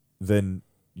 then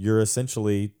you're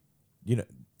essentially,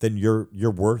 then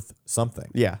you're worth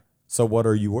something. Yeah. So what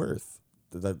are you worth?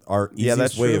 Our Yeah, easiest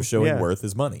that's way true. of showing Yeah. worth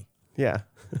is money. Yeah.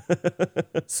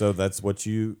 So that's what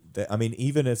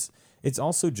even it's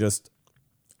also just,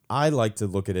 I like to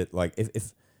look at it like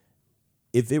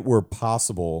if it were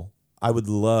possible, I would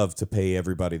love to pay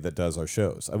everybody that does our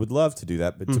shows. I would love to do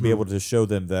that, but to be able to show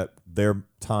them that their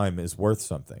time is worth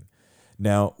something.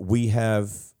 Now, we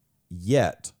have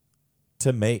yet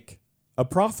to make a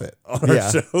profit on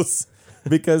our shows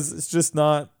because it's just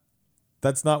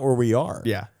that's not where we are.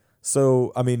 Yeah.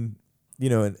 So, I mean,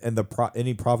 and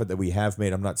any profit that we have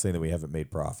made, I'm not saying that we haven't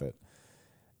made profit.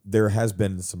 There has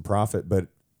been some profit, but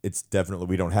it's definitely,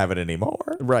 we don't have it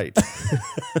anymore. Right.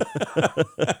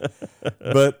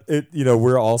 But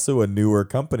we're also a newer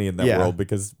company in that Yeah. world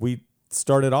because we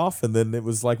started off and then it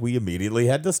was like we immediately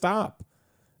had to stop.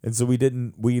 And so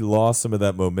we lost some of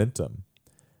that momentum.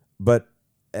 But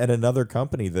at another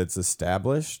company that's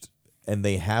established and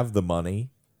they have the money,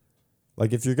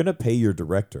 like if you're going to pay your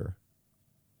director,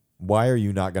 why are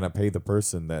you not going to pay the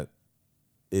person that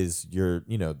is your,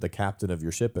 the captain of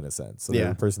your ship in a sense? So Yeah.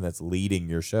 the person that's leading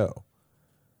your show.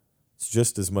 It's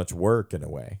just as much work in a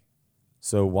way.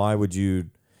 So why would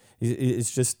you?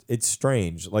 It's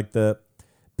strange. Like the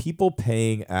people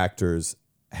paying actors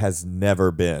has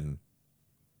never been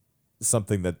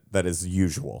something that is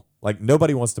usual. Like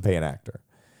nobody wants to pay an actor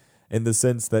in the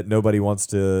sense that nobody wants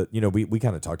to, we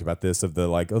kind of talked about this of the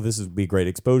like, oh, this would be great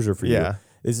exposure for Yeah. you.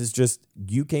 This is just,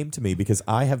 you came to me because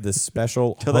I have this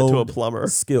special Tell that to a honed plumber.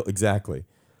 skill. Exactly.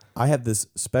 I have this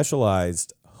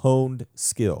specialized honed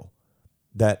skill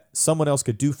that someone else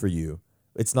could do for you.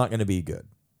 It's not going to be good.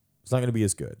 It's not going to be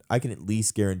as good. I can at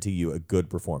least guarantee you a good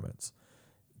performance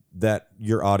that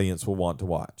your audience will want to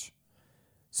watch.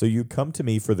 So you come to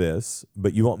me for this,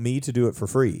 but you want me to do it for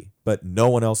free, but no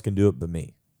one else can do it but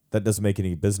me. That doesn't make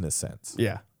any business sense.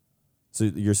 Yeah. So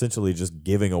you're essentially just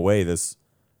giving away this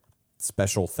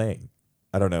special thing.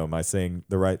 I don't know. Am I saying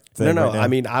the right thing? No. right now? I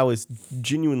mean, I was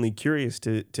genuinely curious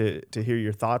to hear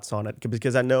your thoughts on it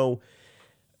because I know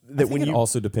I that think when it you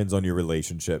also depends on your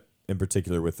relationship, in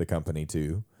particular with the company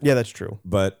too. yeah, that's true.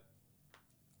 But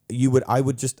I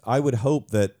would hope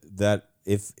that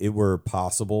if it were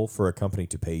possible for a company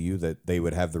to pay you, that they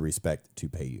would have the respect to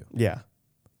pay you. Yeah,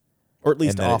 or at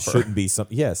least and that offer. it shouldn't be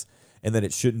and that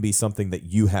it shouldn't be something that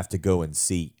you have to go and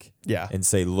seek. Yeah. And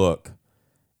say, look,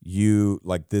 you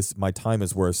like this, my time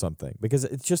is worth something, because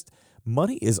it's just,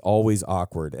 money is always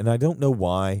awkward, and I don't know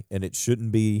why, and it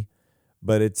shouldn't be,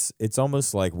 but it's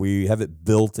almost like we have it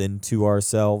built into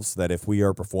ourselves that if we are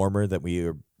a performer, that we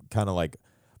are kind of like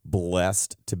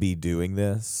blessed to be doing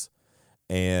this,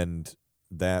 and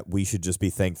that we should just be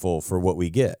thankful for what we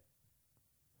get.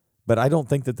 But I don't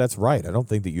think that that's right. I don't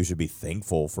think that you should be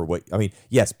thankful for what, I mean,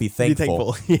 yes, be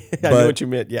thankful. Be thankful. I know what you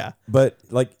meant. Yeah. But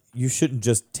like, you shouldn't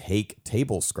just take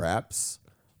table scraps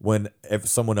if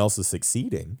someone else is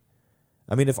succeeding.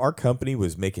 I mean, if our company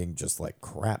was making just like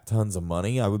crap tons of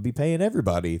money, I would be paying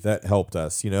everybody that helped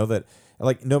us, that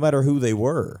like no matter who they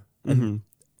were. And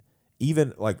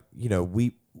even like,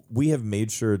 we have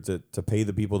made sure to pay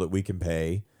the people that we can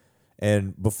pay.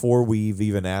 And before we've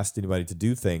even asked anybody to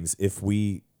do things, if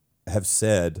we have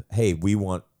said, hey, we're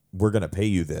going to pay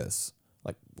you this,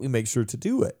 like we make sure to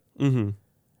do it. Mm-hmm.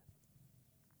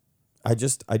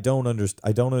 I don't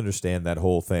understand that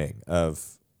whole thing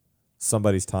of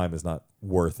somebody's time is not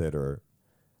worth it, or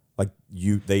like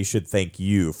they should thank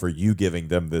you for you giving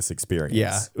them this experience.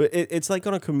 Yeah, it's like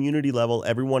on a community level,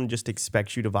 everyone just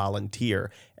expects you to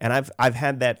volunteer, and I've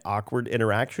had that awkward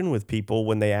interaction with people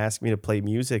when they ask me to play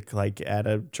music, like at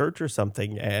a church or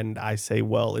something, and I say,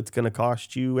 well, it's going to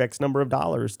cost you X number of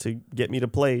dollars to get me to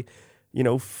play,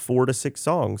 4 to 6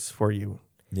 songs for you.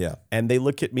 Yeah. And they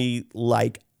look at me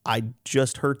like I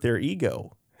just hurt their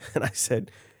ego, and I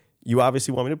said, you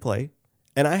obviously want me to play,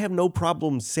 and I have no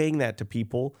problem saying that to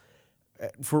people.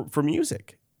 for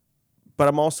music. But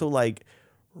I'm also like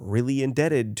really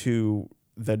indebted to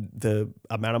the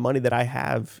amount of money that I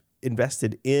have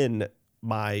invested in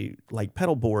my like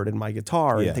pedal board and my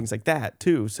guitar Yeah. and things like that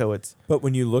too. So it's But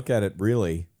when you look at it,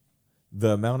 really,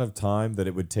 the amount of time that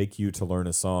it would take you to learn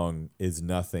a song is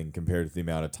nothing compared to the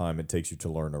amount of time it takes you to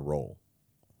learn a roll.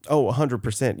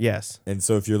 100%, yes. And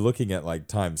so if you're looking at like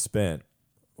time spent,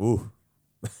 ooh,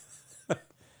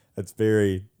 that's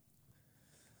very.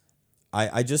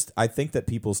 I think that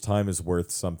people's time is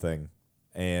worth something,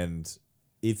 and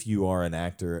if you are an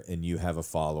actor and you have a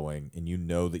following and you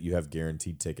know that you have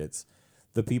guaranteed tickets,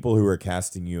 the people who are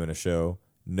casting you in a show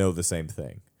know the same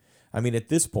thing. I mean, at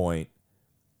this point,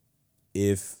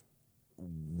 if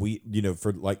we,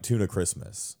 for like Tuna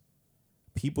Christmas,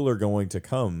 people are going to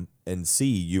come and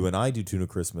see you and I do Tuna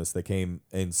Christmas. They came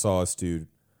and saw us do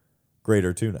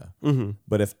Greater Tuna. Mm-hmm.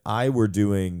 But if I were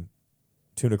doing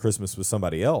Tuna Christmas with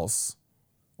somebody else,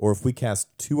 or if we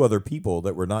cast two other people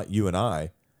that were not you and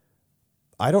I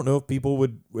don't know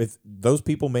if those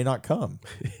people may not come.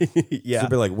 Yeah. So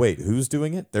be like, wait, who's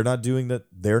doing it? They're not doing that.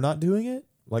 They're not doing it.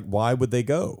 Like, why would they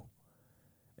go?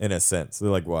 In a sense, they're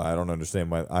like, well, I don't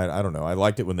understand why. I don't know. I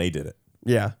liked it when they did it.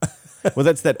 Yeah. Well,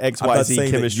 that's that I'm not XYZ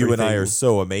saying that chemistry you and I thing. are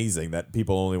so amazing that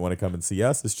people only want to come and see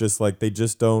us. It's just like they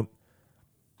just don't.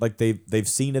 Like they've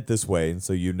seen it this way, and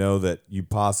so you know that you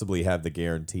possibly have the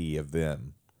guarantee of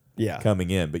them Yeah.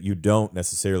 coming in, but you don't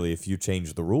necessarily if you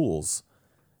change the rules,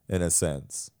 in a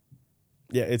sense.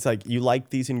 Yeah, it's like you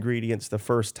liked these ingredients the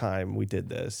first time we did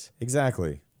this.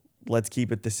 Exactly. Let's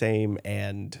keep it the same,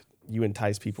 and you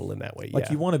entice people in that way.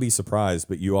 Like you want to be surprised,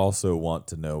 but you also want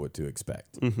to know what to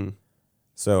expect. Mm-hmm.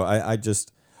 So I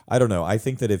don't know. I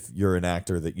think that if you're an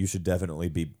actor, that you should definitely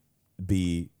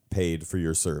be paid for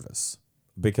your service,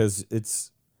 because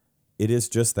it is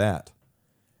just that.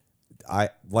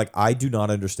 I do not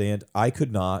understand. I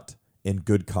could not, in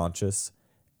good conscience,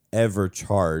 ever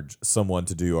charge someone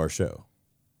to do our show.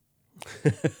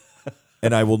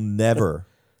 And I will never,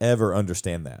 ever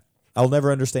understand that. I'll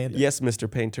never understand it. Yes, Mr.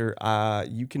 Painter,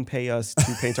 you can pay us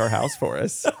to paint our house for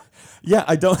us. Yeah,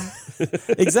 I don't.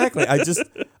 Exactly.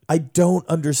 I don't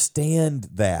understand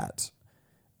that.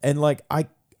 And like,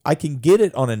 I can get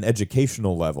it on an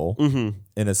educational level,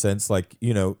 in a sense. Like,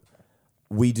 when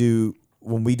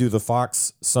we do the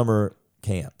Fox summer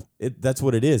camp, that's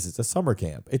what it is. It's a summer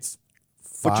camp. It's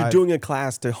But you're doing a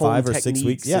class to hone 5 or techniques 6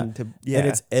 weeks, yeah. and to And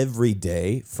it's every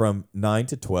day from 9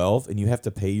 to 12, and you have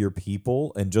to pay your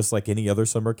people. And just like any other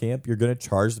summer camp, you're going to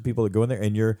charge the people that go in there,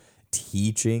 and you're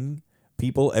teaching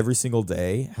people every single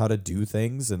day how to do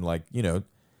things, and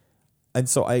and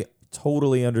so I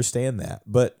totally understand that.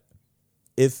 But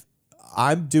if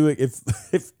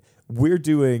we're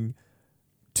doing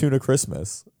Tuna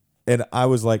Christmas, and I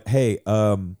was like, hey,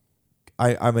 I'm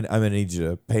gonna need you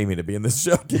to pay me to be in this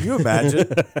show. Can you imagine?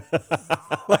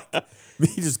 Like me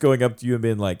just going up to you and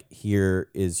being like, here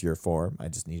is your form. I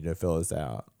just need you to fill this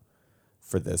out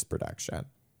for this production.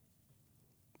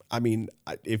 I mean,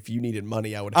 if you needed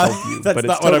money, I would help you. That's But it's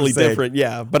not what I'm totally saying. different.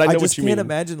 Yeah, but I know I what just you can't mean.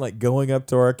 imagine like going up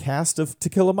to our cast of To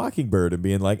Kill a Mockingbird and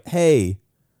being like, hey,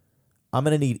 I'm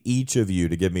gonna need each of you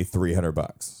to give me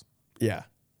 $300. Yeah.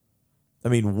 I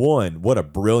mean, one, what a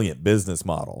brilliant business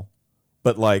model.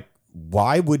 But like,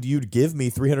 why would you give me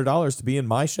 $300 to be in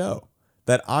my show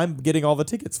that I'm getting all the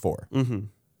tickets for? Mm-hmm.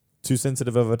 Too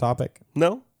sensitive of a topic?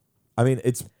 No? I mean,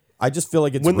 I just feel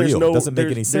like it's When real. there's no, It doesn't make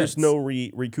there's, any sense. there's no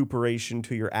recuperation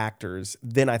to your actors,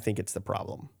 then I think it's the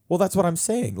problem. Well, that's what I'm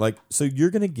saying. Like, so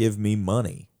you're going to give me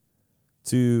money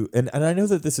to, and I know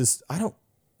that this is,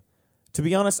 to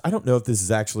be honest, I don't know if this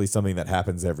is actually something that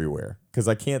happens everywhere, because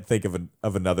I can't think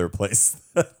of another place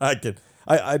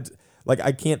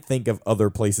I can't think of other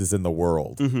places in the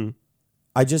world. Mm-hmm.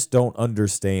 I just don't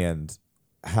understand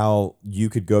how you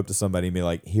could go up to somebody and be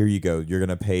like, here you go, you're going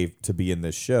to pay to be in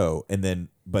this show. And then,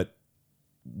 but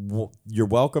you're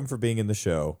welcome for being in the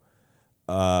show.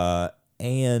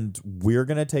 And we're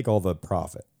going to take all the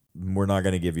profit. We're not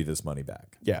going to give you this money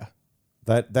back. Yeah.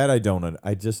 That I don't know.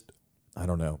 I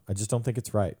don't know. I just don't think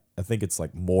it's right. I think it's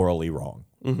like morally wrong.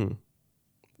 Mm-hmm.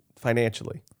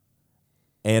 Financially.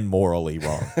 And morally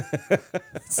wrong.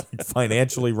 It's like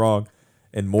financially wrong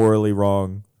and morally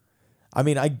wrong. I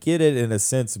mean, I get it in a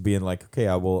sense of being like, okay,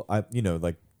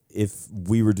 like if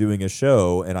we were doing a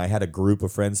show and I had a group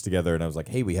of friends together and I was like,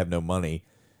 hey, we have no money.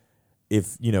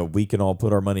 If, we can all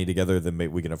put our money together,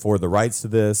 then we can afford the rights to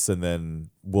this, and then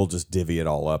we'll just divvy it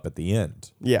all up at the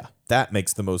end. Yeah. That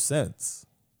makes the most sense.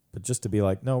 But just to be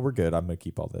like, no, we're good. I'm going to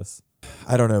keep all this.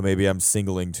 I don't know. Maybe I'm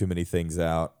singling too many things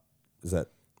out. Is that...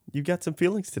 You got some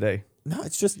feelings today. No,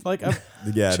 it's just like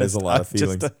yeah, it is a lot of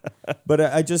feelings. But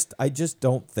I just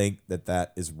don't think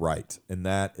that is right, and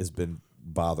that has been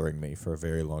bothering me for a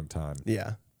very long time.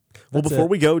 Yeah. Well, That's before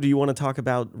it. we go, do you want to talk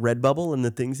about Redbubble and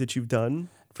the things that you've done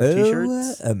for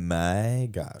t-shirts? Oh my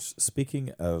gosh!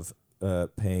 Speaking of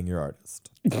paying your artist,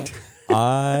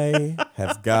 I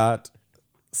have got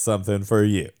something for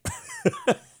you.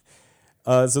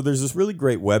 So there's this really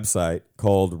great website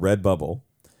called Redbubble.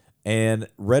 And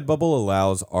Redbubble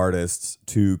allows artists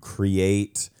to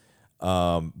create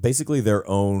basically their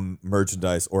own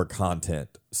merchandise or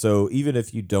content. So even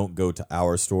if you don't go to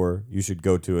our store, you should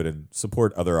go to it and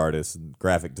support other artists and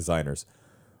graphic designers.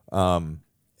 And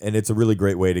it's a really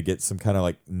great way to get some kind of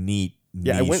like neat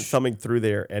Yeah, I niche. went thumbing through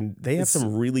there, and they have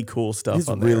some really cool stuff It's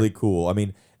on there. really cool. I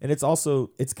mean, and it's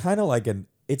kind of like an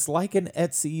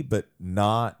Etsy, but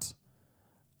not,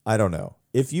 I don't know.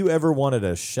 If you ever wanted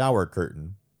a shower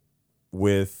curtain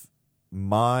with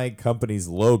my company's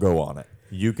logo on it,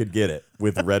 you could get it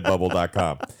with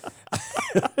redbubble.com.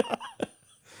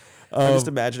 I'm just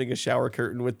imagining a shower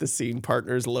curtain with the Scene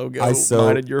Partners logo so-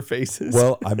 mounted your faces.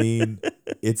 Well, I mean,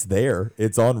 it's there.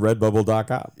 It's on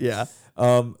redbubble.com. yeah.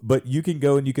 But you can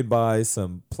go and you can buy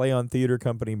some Play On Theater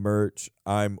Company merch.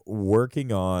 I'm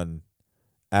working on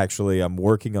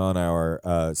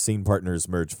our Scene Partners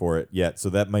merch for it yet, so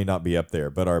that may not be up there.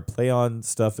 But our Play On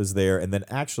stuff is there, and then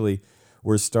actually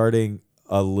we're starting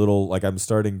I'm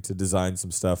starting to design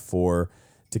some stuff for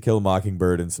To Kill a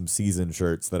Mockingbird and some season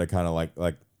shirts that I kind of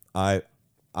like.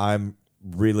 I'm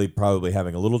really probably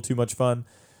having a little too much fun.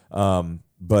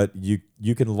 But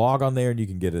you can log on there and you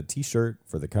can get a t-shirt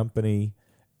for the company.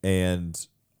 And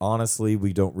honestly,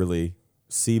 we don't really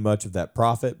see much of that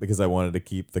profit because I wanted to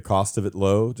keep the cost of it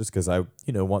low just because I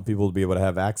want people to be able to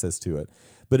have access to it.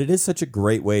 But it is such a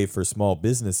great way for small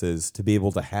businesses to be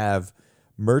able to have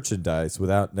merchandise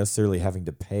without necessarily having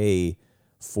to pay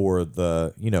for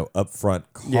the upfront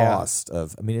cost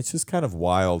of. I mean, it's just kind of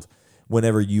wild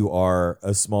whenever you are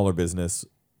a smaller business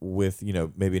with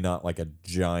maybe not like a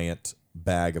giant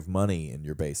bag of money in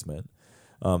your basement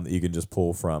that you can just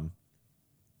pull from.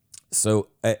 So,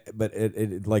 but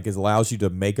it like it allows you to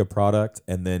make a product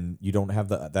and then you don't have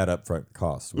that upfront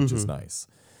cost, which is nice.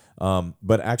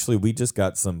 But actually, we just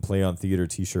got some Play On Theater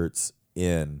t-shirts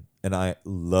in, and I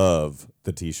love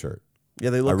the t-shirt. Yeah,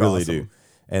 they look I really awesome. do.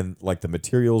 And like the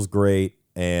material's great,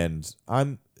 and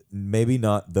I'm maybe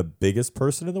not the biggest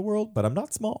person in the world, but I'm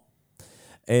not small.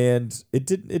 And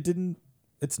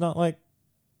it's not like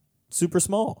super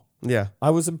small. Yeah. I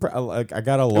was impressed. Like I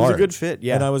got a large. It was a good fit,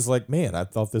 yeah. And I was like, man, I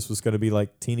thought this was going to be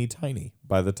like teeny tiny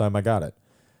by the time I got it.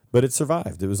 But it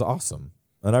survived. It was awesome.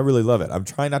 And I really love it. I'm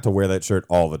trying not to wear that shirt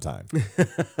all the time.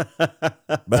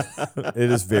 But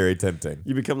it is very tempting.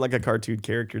 You become like a cartoon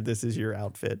character. This is your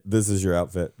outfit. This is your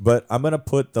outfit. But I'm going to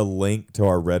put the link to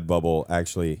our Redbubble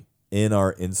actually in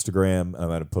our Instagram. I'm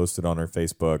going to post it on our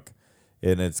Facebook,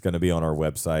 and it's going to be on our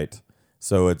website.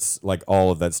 So it's like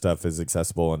all of that stuff is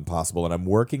accessible and possible. And I'm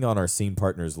working on our Scene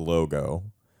Partners logo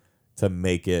to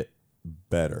make it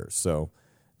better. So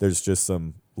there's just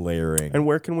some layering. And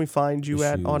where can we find you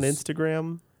at on Issues.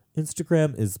 Instagram?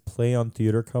 Instagram is Play On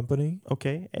Theater Company.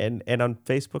 Okay. And on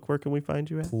Facebook, where can we find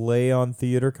you at? Play On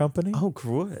Theater Company. Oh,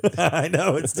 good. I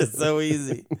know, it's just so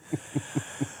easy.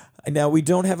 Now we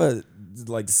don't have a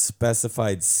like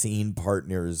specified Scene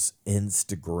Partners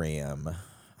Instagram.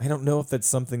 I don't know if that's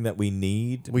something that we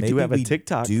need. We do have a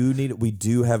TikTok. We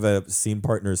do have a Scene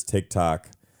Partners TikTok,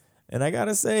 and I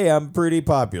gotta say I'm pretty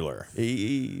popular.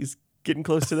 He's getting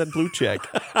close to that blue check.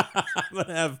 I'm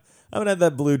gonna have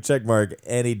that blue check mark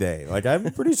any day. Like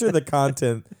I'm pretty sure the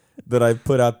content that I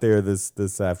put out there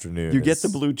this afternoon. You get the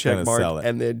is blue check gonna mark, sell it.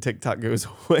 and then TikTok goes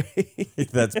away.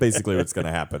 That's basically what's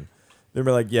gonna happen. They'll be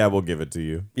like, "Yeah, we'll give it to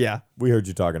you. Yeah. We heard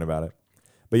you talking about it."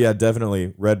 But yeah, definitely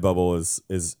Redbubble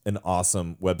is an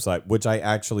awesome website, which I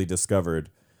actually discovered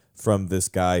from this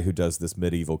guy who does this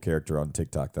medieval character on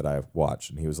TikTok that I watch.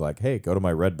 And he was like, hey, go to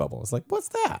my Redbubble. I was like, what's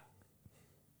that?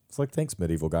 It's like, thanks,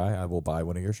 medieval guy. I will buy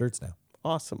one of your shirts now.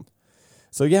 Awesome.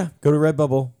 So yeah, go to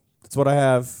Redbubble. That's what I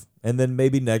have. And then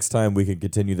maybe next time we can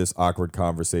continue this awkward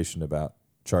conversation about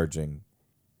charging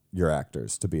your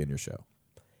actors to be in your show.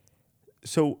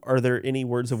 So are there any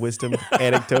words of wisdom,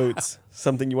 anecdotes,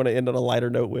 something you want to end on a lighter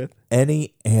note with?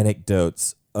 Any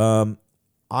anecdotes?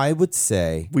 I would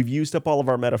say, We've used up all of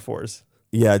our metaphors.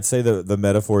 yeah, I'd say the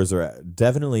metaphors are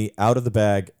definitely out of the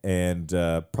bag and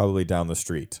probably down the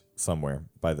street somewhere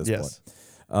by this Yes.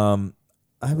 point.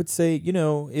 I would say,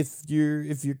 if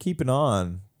you're keeping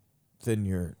on, then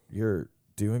you're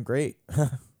doing great.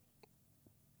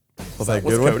 Was that a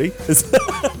was good one? Cody. Is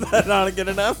that not good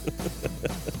enough?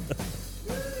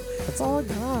 That's all I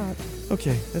got.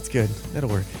 Okay, that's good. That'll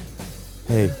work.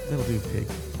 Hey, That'll do, pig.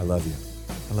 I love you.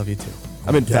 I love you too.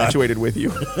 I'm infatuated with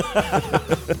you.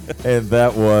 And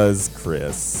that was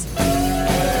Chris.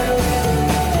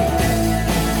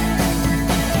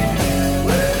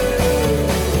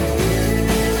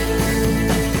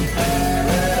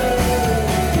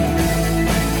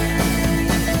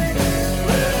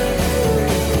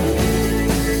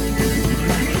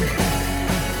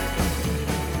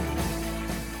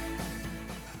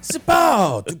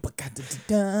 Sipao!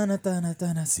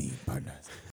 See,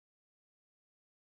 partners.